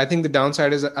think the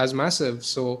downside is as massive.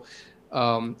 So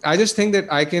I just think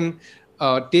that I can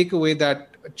take away that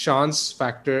chance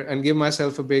factor and give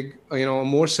myself a big, a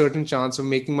more certain chance of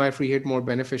making my free hit more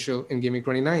beneficial in Game Week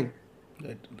 29.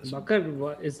 Right.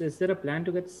 Bakar, is there a plan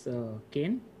to get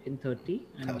Kane in 30?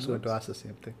 I was going to ask the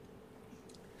same thing.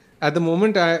 At the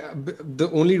moment, the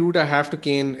only route I have to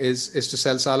Kane is to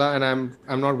sell Salah, and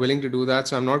I'm not willing to do that.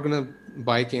 So I'm not going to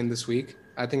buy Kane this week.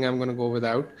 I think I'm going to go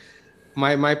without.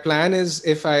 My plan is,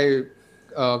 if I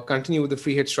continue with the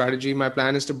free hit strategy, my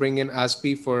plan is to bring in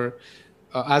Aspi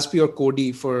or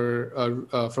Cody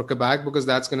for Kabak, because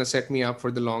that's going to set me up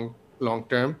for the long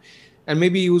term, and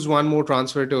maybe use one more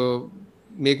transfer to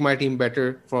make my team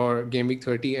better for Game Week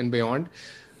 30 and beyond.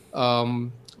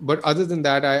 But other than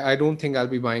that, I don't think I'll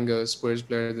be buying a Spurs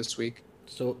player this week.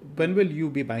 So when will you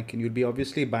be buying Kane? You'll be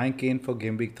obviously buying Kane for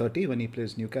Game Week 30 when he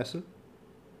plays Newcastle.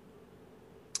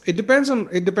 It depends on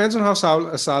how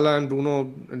Salah and Bruno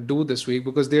do this week,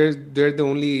 because they're the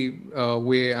only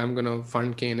way I'm gonna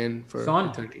fund Kane in for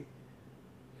 30.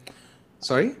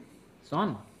 Sorry?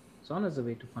 Son is the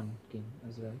way to fund Kane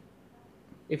as well.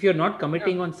 If you're not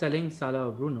committing on selling Salah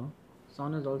or Bruno,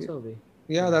 Son is also a way.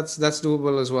 Yeah, that's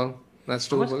doable as well. That's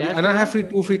How much doable. cash And do I you have have?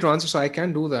 two free transfers, so I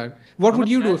can do that. What How would much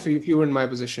you do cash? if you were in my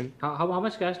position? How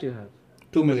much cash do you have?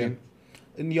 2 million.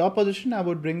 In your position, I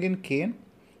would bring in Kane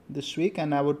this week,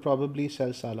 and I would probably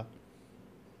sell Salah.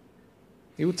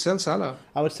 You would sell Salah.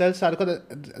 I would sell Salah because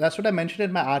that's what I mentioned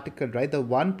in my article, right? The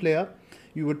one player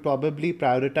you would probably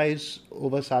prioritize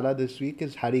over Salah this week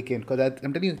is Harry Kane, because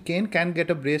I'm telling you, Kane can get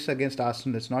a brace against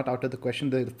Arsenal. It's not out of the question.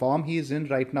 The form he is in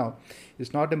right now,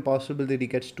 it's not impossible that he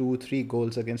gets 2-3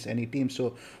 goals against any team.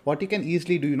 So what you can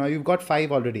easily do, you've got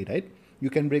 5 already, right? You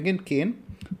can bring in Kane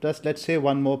plus, let's say,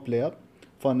 one more player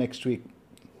for next week,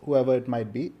 whoever it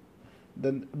might be.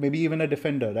 Then maybe even a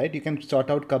defender, right? You can sort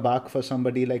out Kabak for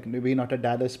somebody like, maybe not a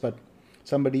Dallas, but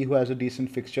somebody who has a decent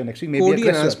fixture next week. Maybe Cody a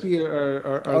and Cresswell.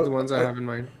 Aspi are the ones I have in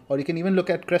mind. Or you can even look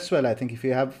at Cresswell. I think if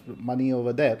you have money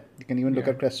over there, you can even look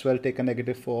at Cresswell, take a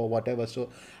 -4 or whatever. So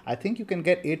I think you can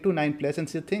get 8 to 9 players. And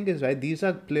the thing is, right, these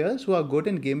are players who are good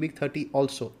in game week 30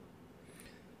 also.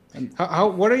 And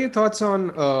what are your thoughts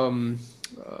on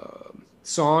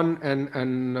Son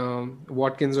and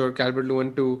Watkins or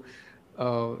Calvert-Lewin to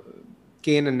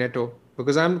Kane and Neto?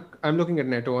 Because I'm looking at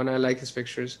Neto and I like his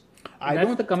fixtures.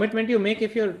 That's the commitment you make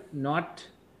if you're not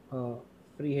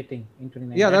free hitting in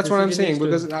 29. Yeah, that's what I'm saying,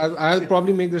 because I'll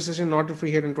probably make the decision not to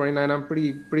free hit in 29. I'm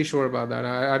pretty sure about that.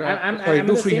 I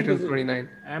do free hit in 29.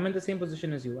 I'm in the same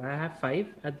position as you. I have 5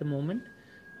 at the moment,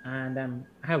 and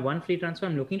I have 1 free transfer.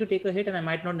 I'm looking to take a hit, and I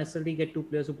might not necessarily get 2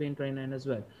 players who play in 29 as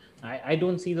well. I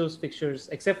don't see those fixtures,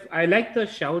 except I like the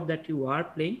shout that you are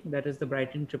playing. That is the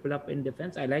Brighton triple up in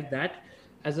defense. I like that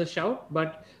as a shout,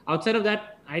 but outside of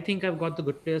that, I think I've got the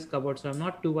good players covered, so I'm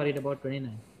not too worried about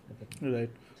 29.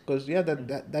 Right, because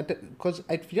because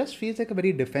it just feels like a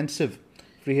very defensive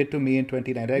free hit to me in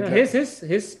 29. Right? No,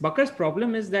 his Bucker's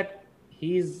problem is that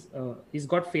he's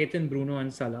got faith in Bruno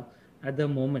and Salah at the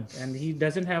moment, and he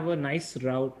doesn't have a nice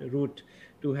route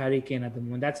to Harry Kane at the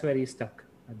moment. That's where he's stuck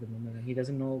at the moment, and he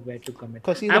doesn't know where to commit.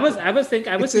 I was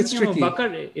thinking of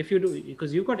Bucker, if you do,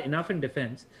 because you've got enough in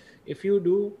defense. If you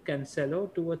do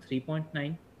Cancelo to a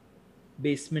 3.9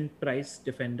 basement price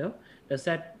defender, does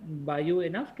that buy you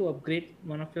enough to upgrade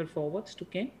one of your forwards to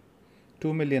Kane?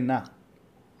 2 million now.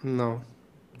 No.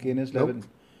 Kane is 11.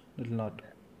 Will not.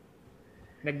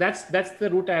 Like that's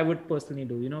the route I would personally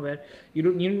do. Where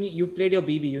you played your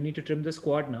BB, you need to trim the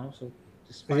squad now. So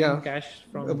just find cash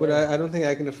from. But I don't think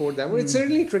I can afford that. Well, it's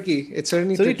certainly tricky. It's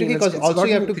certainly tricky because also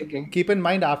you have to keep in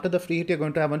mind, after the free hit, you're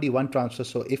going to have only one transfer.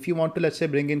 So if you want to, let's say,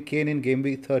 bring in Kane in game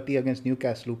week 30 against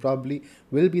Newcastle, who probably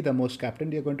will be the most captain,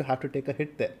 you're going to have to take a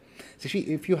hit there. So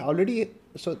if you already,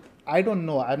 so I don't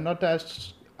know.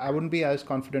 I wouldn't be as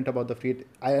confident about the free hit.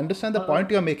 I understand the point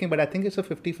you're making, but I think it's a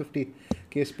 50-50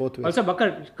 case both ways. Also,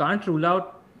 Bakar can't rule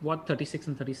out what 36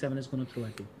 and 37 is going to throw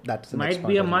at you. That's the might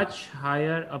be a much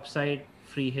higher upside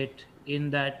free hit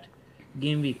in that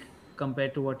game week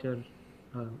compared to what you're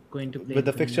going to play with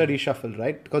the fixture reshuffle,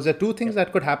 right? Because there are two things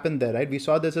that could happen there, right? We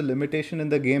saw there's a limitation in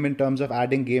the game in terms of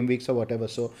adding game weeks or whatever.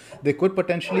 So they could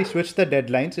potentially switch the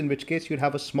deadlines, in which case you'd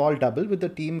have a small double with the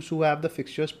teams who have the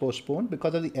fixtures postponed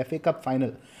because of the FA Cup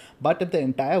final. But if the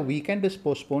entire weekend is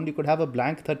postponed, you could have a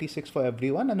blank 36 for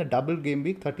everyone and a double game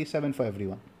week 37 for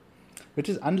everyone, which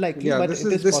is unlikely. Yeah, but this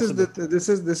is possible. This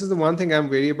is the one thing I'm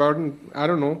wary about, and I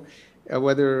don't know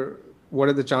what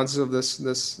are the chances of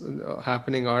this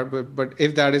happening are, but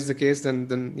if that is the case,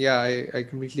 then yeah, I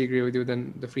completely agree with you.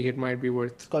 Then the free hit might be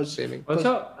worth saving.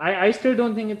 Also, I still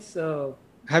don't think it's.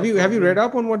 Have you read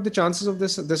up on what the chances of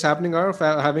this happening are, of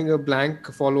having a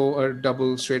blank follow or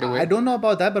double straight away? I don't know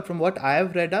about that, but from what I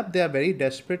have read up, they are very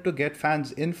desperate to get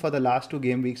fans in for the last 2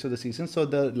 game weeks of the season. So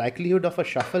the likelihood of a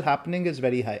shuffle happening is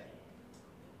very high.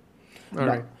 All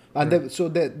right. And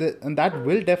and that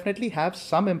will definitely have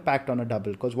some impact on a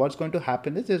double, because what's going to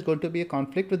happen is there's going to be a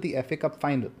conflict with the FA Cup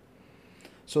final.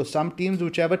 So some teams,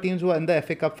 whichever teams who are in the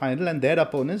FA Cup final and their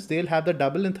opponents, they'll have the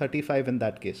double in 35 in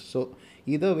that case. So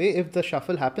either way, if the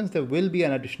shuffle happens, there will be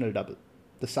an additional double.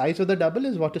 The size of the double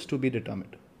is what is to be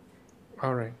determined.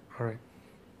 All right.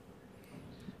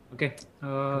 Okay.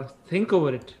 Think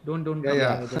over it. Don't.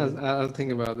 Yeah. I'll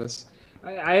think about this.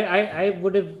 I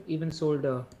would have even sold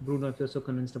Bruno if you're so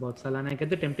convinced about Salah, and I get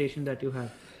the temptation that you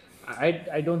have.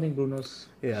 I don't think Bruno's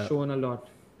shown a lot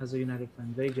as a United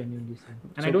fan, very genuinely so.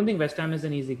 And I don't think West Ham is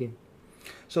an easy game.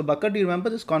 So Bakar, do you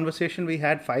remember this conversation we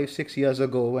had 5-6 years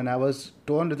ago when I was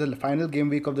torn with the final game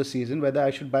week of the season whether I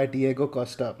should buy Diego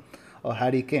Costa or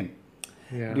Harry Kane?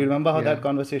 Yeah. Do you remember how that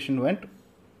conversation went?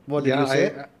 What did you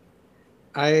say?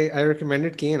 I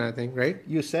recommended Kane, I think, right?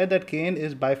 You said that Kane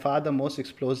is by far the most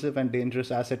explosive and dangerous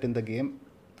asset in the game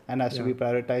and has to be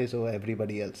prioritized over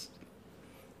everybody else.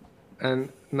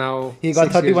 and now He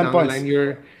got 31 points.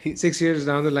 6 years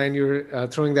down the line, you're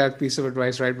throwing that piece of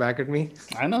advice right back at me.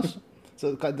 I know.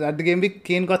 So at the game week,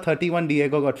 Kane got 31,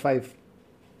 Diego got 5.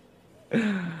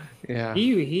 Yeah.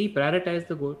 He prioritizes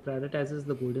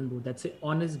the golden boot. That's it,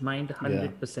 on his mind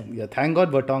 100%. Yeah, thank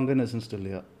God Vertonghen isn't still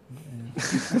here.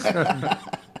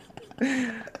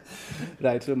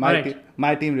 Right, so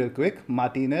my team real quick.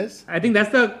 Martinez. I think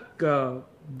that's the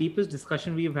deepest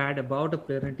discussion we've had about a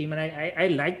player and team, and I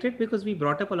liked it because we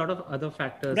brought up a lot of other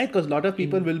factors. Right, because a lot of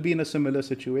people will be in a similar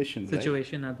situation. At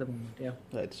the moment, yeah.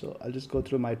 Right, so I'll just go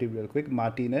through my team real quick.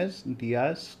 Martinez,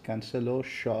 Diaz, Cancelo,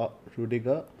 Shaw,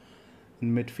 Rudiger.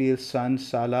 In midfield, Son,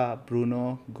 Salah,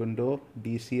 Bruno, Gundo,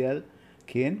 DCL,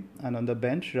 Kane, and on the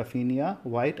bench, Rafinha,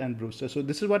 White, and Brewster. So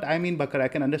this is what I mean, Bakar. I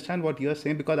can understand what you're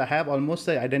saying because I have almost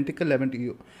the identical 11 to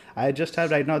you. I just have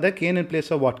right now the Kane in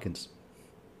place of Watkins.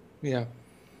 Yeah.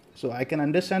 So I can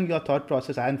understand your thought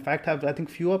process. I in fact have, I think,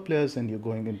 fewer players than you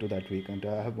going into that week. And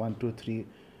I have 1, 2, 3.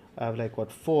 I have like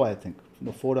 4, I think.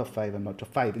 No, 4 or 5. I'm not sure.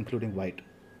 5, including White.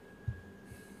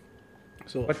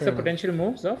 So what's the potential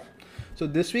moves of? So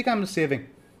this week I'm saving.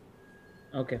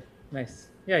 Okay, nice.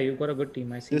 Yeah, you've got a good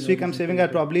team. I see. This week I'm saving. I'll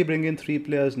probably bring in 3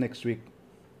 players next week.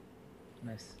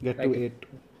 Nice. Get like to 8.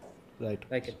 Right.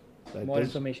 Like it. Right. More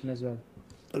information as well.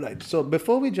 Right. So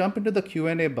before we jump into the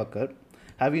Q&A, Bakar,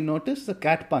 have you noticed the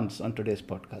cat puns on today's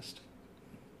podcast?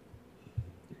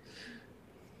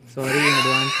 Sorry in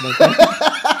advance, Bakar.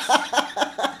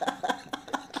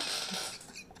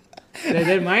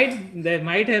 There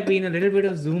might have been a little bit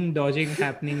of Zoom dodging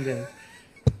happening there.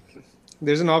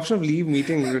 There's an option of leave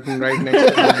meeting written right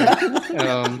next to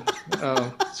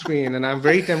the screen, and I'm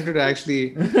very tempted to actually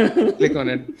click on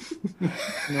it.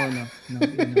 No.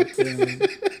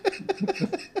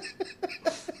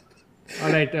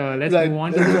 All right, let's move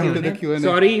on to the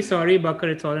Q&A. Sorry, Bakar.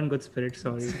 It's all in good spirit.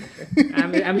 Sorry.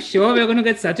 I'm sure we're going to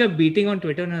get such a beating on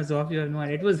Twitter and Azof. You have no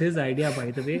idea. It was his idea, by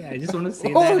the way. I just want to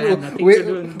say that I have nothing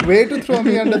to do. Way to throw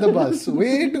me under the bus.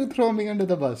 Way to throw me under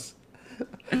the bus.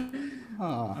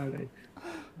 All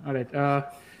right.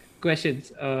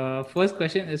 Questions. First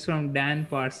question is from Dan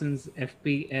Parsons,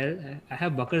 FPL. I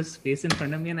have Bakar's face in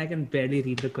front of me and I can barely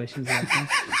read the questions right now.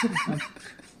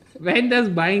 When does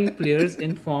buying players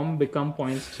in form become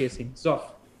points chasing? Zof.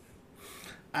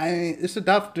 It's a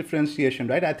tough differentiation,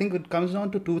 right? I think it comes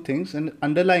down to 2 things and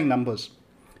underlying numbers.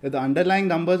 If the underlying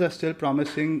numbers are still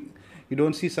promising, you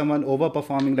don't see someone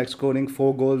overperforming, like scoring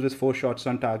 4 goals with 4 shots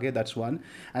on target. That's one.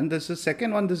 And this is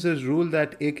second one. This is rule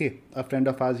that AK, a friend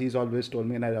of ours, he's always told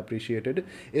me and I appreciated it.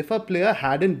 If a player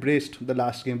hadn't braced the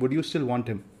last game, would you still want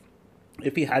him?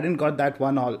 If he hadn't got that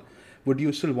 1-1, would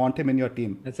you still want him in your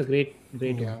team? That's a great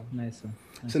one. Nice one.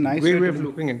 It's a nice way of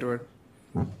looking into it.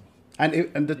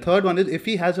 And the third one is, if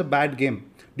he has a bad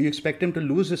game, do you expect him to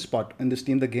lose his spot in this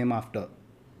team the game after?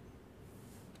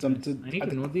 I need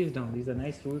to note these down. These are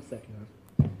nice rules that you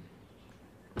have.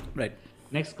 Right.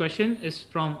 Next question is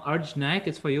from Arj Naik.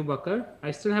 It's for you, Bakar.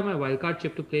 I still have my wildcard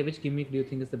chip to play. Which game week do you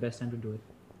think is the best time to do it?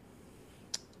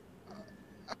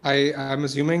 I'm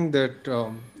assuming that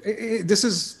this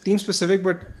is team specific,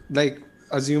 but like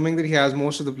assuming that he has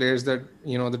most of the players that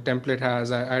the template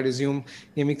has, I'd assume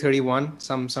game week 31,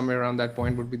 somewhere around that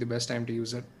point would be the best time to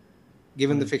use it,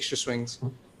 given the fixture swings.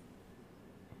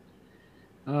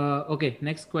 Okay,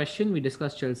 next question. We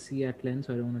discussed Chelsea at length,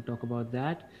 so I don't want to talk about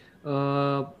that.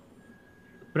 Pras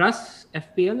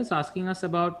FPL is asking us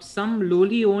about some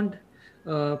lowly owned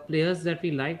players that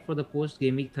we like for the post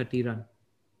game week 30 run.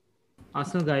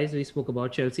 Arsenal guys we spoke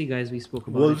about, Chelsea guys we spoke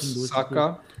about. Wolves,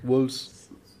 Saka, Wolves.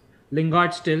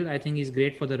 Lingard still, I think he's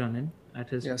great for the run-in at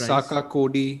his price. Saka,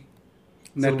 Cody,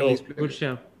 Neto. Good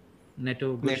shout.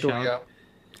 Neto, good shout. Yeah.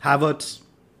 Havertz.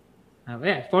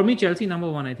 For me, Chelsea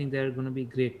number 1. I think they're going to be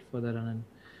great for the run-in.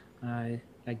 I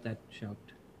like that shout,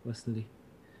 personally.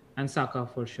 And Saka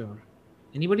for sure.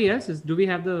 Anybody else? Do we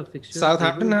have the fixture?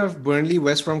 Southampton have Burnley,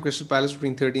 West Brom, Crystal Palace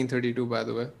between 30 and 32, by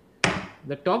the way.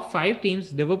 The top 5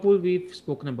 teams, Liverpool we've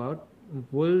spoken about.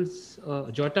 Wolves,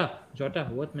 Jota,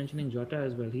 worth mentioning Jota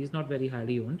as well. He's not very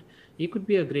highly owned. He could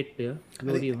be a great player.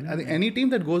 I think any team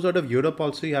that goes out of Europe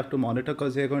also you have to monitor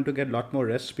because they're going to get a lot more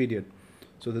rest period.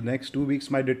 So the next 2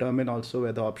 weeks might determine also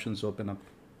where the options open up.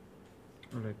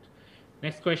 All right.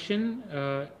 Next question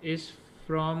is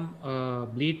from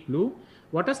Bleed Blue.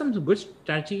 What are some good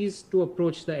strategies to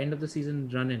approach the end of the season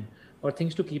run-in, or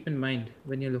things to keep in mind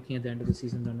when you're looking at the end of the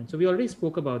season run-in? So we already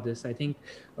spoke about this. I think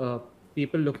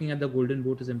people looking at the golden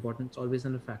boot is important. It's always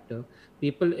a factor.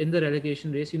 People in the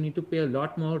relegation race, you need to pay a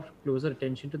lot more closer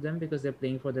attention to them because they're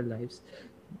playing for their lives.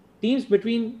 Teams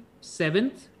between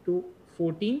 7th to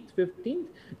 14th, 15th,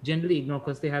 generally ignore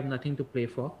because they have nothing to play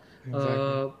for.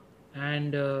 Exactly.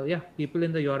 And people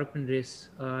in the European race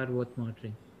are worth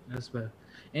monitoring as well.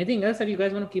 Anything else that you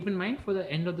guys want to keep in mind for the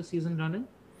end of the season running?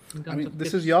 In terms of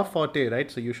this tips? is your forte,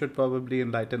 right? So you should probably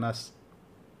enlighten us.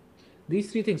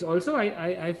 These three things. Also,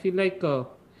 I feel like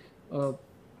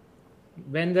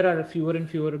when there are fewer and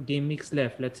fewer game weeks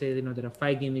left, let's say there are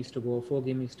 5 game weeks to go, 4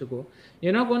 game weeks to go,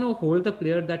 you're not going to hold the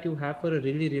player that you have for a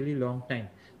really, really long time.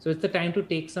 So it's the time to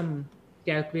take some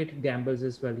calculated gambles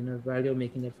as well, while you're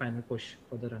making that final push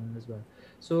for the run as well.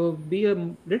 So be a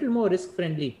little more risk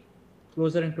friendly.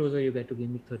 Closer and closer you get to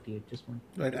game week 38. Just want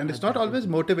Right, and it's not always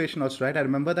motivation also, right? I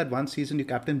remember that one season you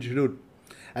captained Giroud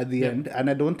at the end, and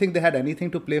I don't think they had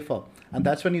anything to play for. And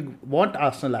that's when you want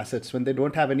Arsenal assets, when they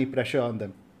don't have any pressure on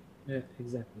them. Yeah,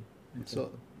 exactly.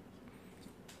 So,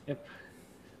 yep.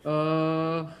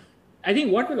 I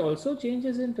think what will also change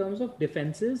is in terms of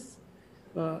defenses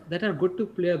that are good to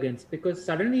play against, because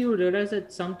suddenly you realize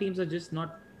that some teams are just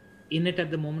not in it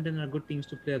at the moment and are good teams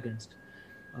to play against.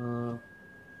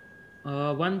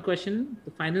 One question,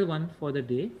 the final one for the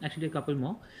day, actually a couple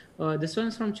more. This one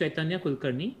is from Chaitanya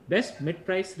Kulkarni. Best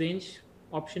mid-price range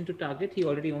option to target. He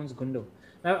already owns Gundo.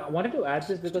 Now, I wanted to add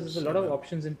this because there's a lot of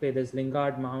options in play. There's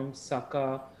Lingard, Mount,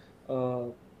 Saka,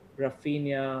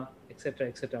 Rafinha, etc.,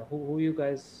 etc. Who you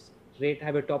guys rate,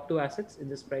 have your top 2 assets in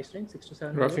this price range, 6 to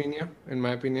 7? Rafinha, in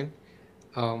my opinion.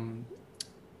 And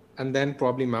then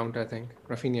probably Mount, I think.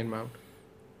 Rafinha and Mount.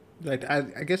 right,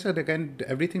 I guess that again,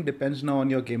 everything depends now on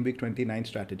your game week 29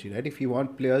 strategy, right? If you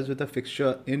want players with a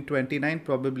fixture in 29,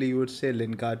 probably you would say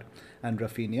Lingard and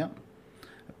Rafinha.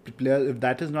 If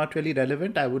that is not really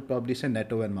relevant, I would probably say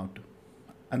Neto and Mount.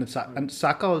 And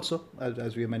Saka also,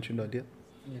 as we mentioned earlier.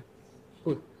 Yeah,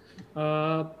 cool.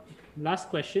 Last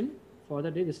question for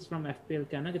the day. This is from FPL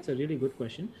Canuck. It's a really good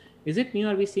question. Is it me,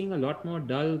 or are we seeing a lot more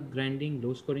dull, grinding,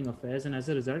 low-scoring affairs, and as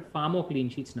a result, far more clean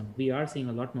sheets now? We are seeing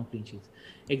a lot more clean sheets.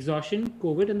 Exhaustion,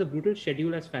 COVID, and the brutal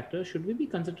schedule as factors. Should we be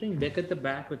considering Beck at the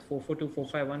back with 4-4-2,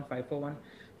 4-5-1, 5-4-1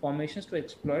 formations to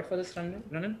exploit for this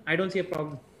run? I don't see a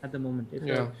problem at the moment. If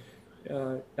you're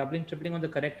doubling, tripling on the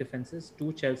correct defenses,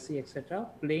 2 Chelsea, etc.,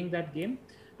 playing that game,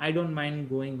 I don't mind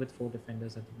going with 4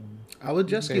 defenders at the moment. I would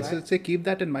just say keep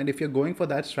that in mind. If you're going for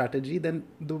that strategy, then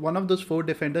one of those 4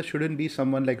 defenders shouldn't be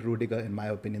someone like Rudiger, in my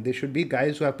opinion. They should be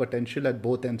guys who have potential at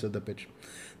both ends of the pitch.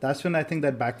 That's when I think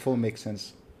that back 4 makes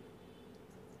sense.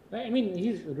 I mean,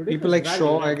 people like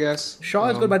Shaw, I guess. Shaw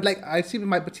is good, but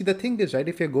the thing is, right,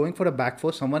 if you're going for a back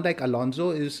 4, someone like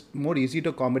Alonso is more easy to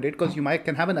accommodate because you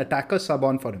can have an attacker sub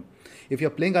on for him. If you're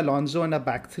playing Alonso in a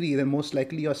back 3, then most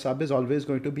likely your sub is always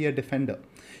going to be a defender.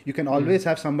 You can always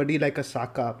have somebody like a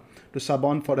Saka to sub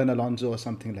on for an Alonso or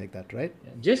something like that, right? Yeah.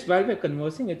 Just while we're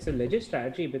conversing, it's a legit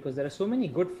strategy because there are so many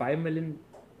good 5 million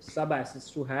sub assets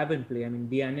to have in play. I mean,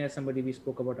 Diane is somebody we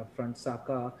spoke about up front,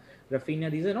 Saka, Rafinha.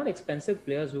 These are not expensive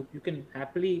players who you can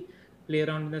happily play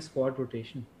around in a squad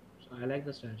rotation. So I like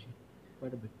the strategy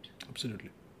quite a bit. Absolutely.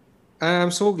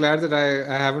 I'm so glad that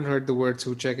I haven't heard the word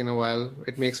Souček in a while.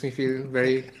 It makes me feel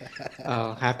very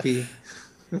happy.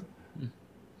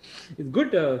 It's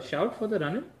good shout for the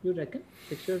runner, you reckon?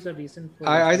 Fixtures are decent.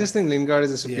 I just think Lingard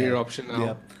is a superior option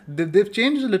now. Yeah. They've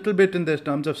changed a little bit in their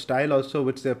terms of style also,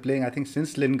 which they're playing. I think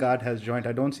since Lingard has joined,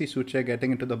 I don't see Souček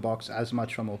getting into the box as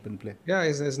much from open play. Yeah,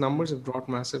 his numbers have dropped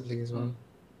massively as well.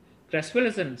 Cresswell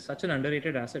is such an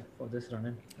underrated asset for this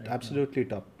run-in. Absolutely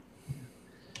top.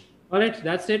 All right,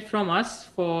 that's it from us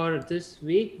for this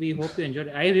week. We hope you enjoyed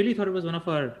it. I really thought it was one of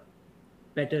our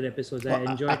better episodes. I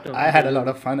enjoyed it. I had a lot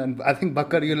of fun, and I think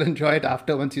Bakar, you'll enjoy it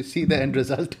after once you see the end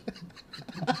result.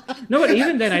 No, but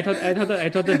even then, I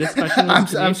thought the discussion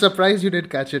was I'm surprised you did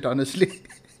catch it, honestly.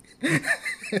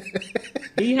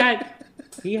 He had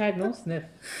no sniff.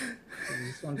 I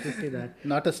just want to say that.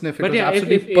 Not a sniff. It But was yeah,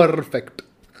 absolutely perfect.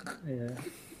 Yeah.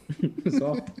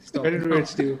 Stop. Credit where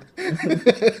it's due.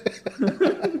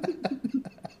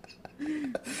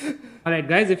 All right,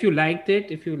 guys, if you liked it,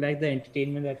 if you like the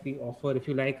entertainment that we offer, if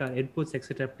you like our inputs,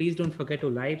 etc., please don't forget to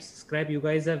like, subscribe. You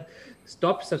guys have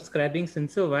stopped subscribing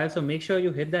since a while, so make sure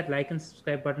you hit that like and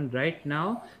subscribe button right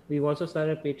now. We've also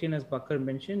started a Patreon, as Bakar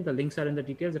mentioned. The links are in the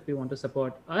details if you want to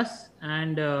support us.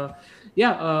 And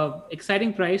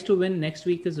exciting prize to win next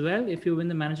week as well. If you win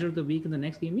the Manager of the Week in the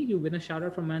next game week, you win a shout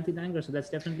out from Manthi Dangar. So that's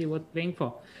definitely worth playing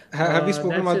for. Have we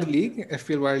spoken about the league,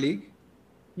 FPL Wire League?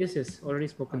 Yes, already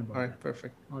spoken about. All right,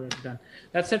 perfect. All right, done.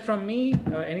 That's it from me.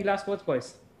 Any last words,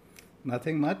 boys?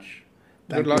 Nothing much.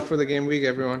 Good luck for the game week,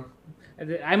 everyone.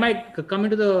 I might come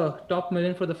into the top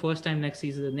million for the first time next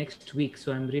week.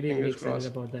 So I'm really excited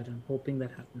about that. I'm hoping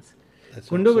that happens.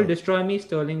 Gundo will destroy me.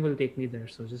 Sterling will take me there.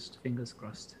 So just fingers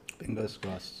crossed. Fingers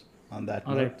crossed on that.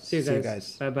 All right. See you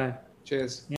guys. Bye-bye.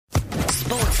 Cheers. Yeah.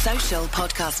 Sports Social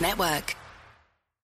Podcast Network.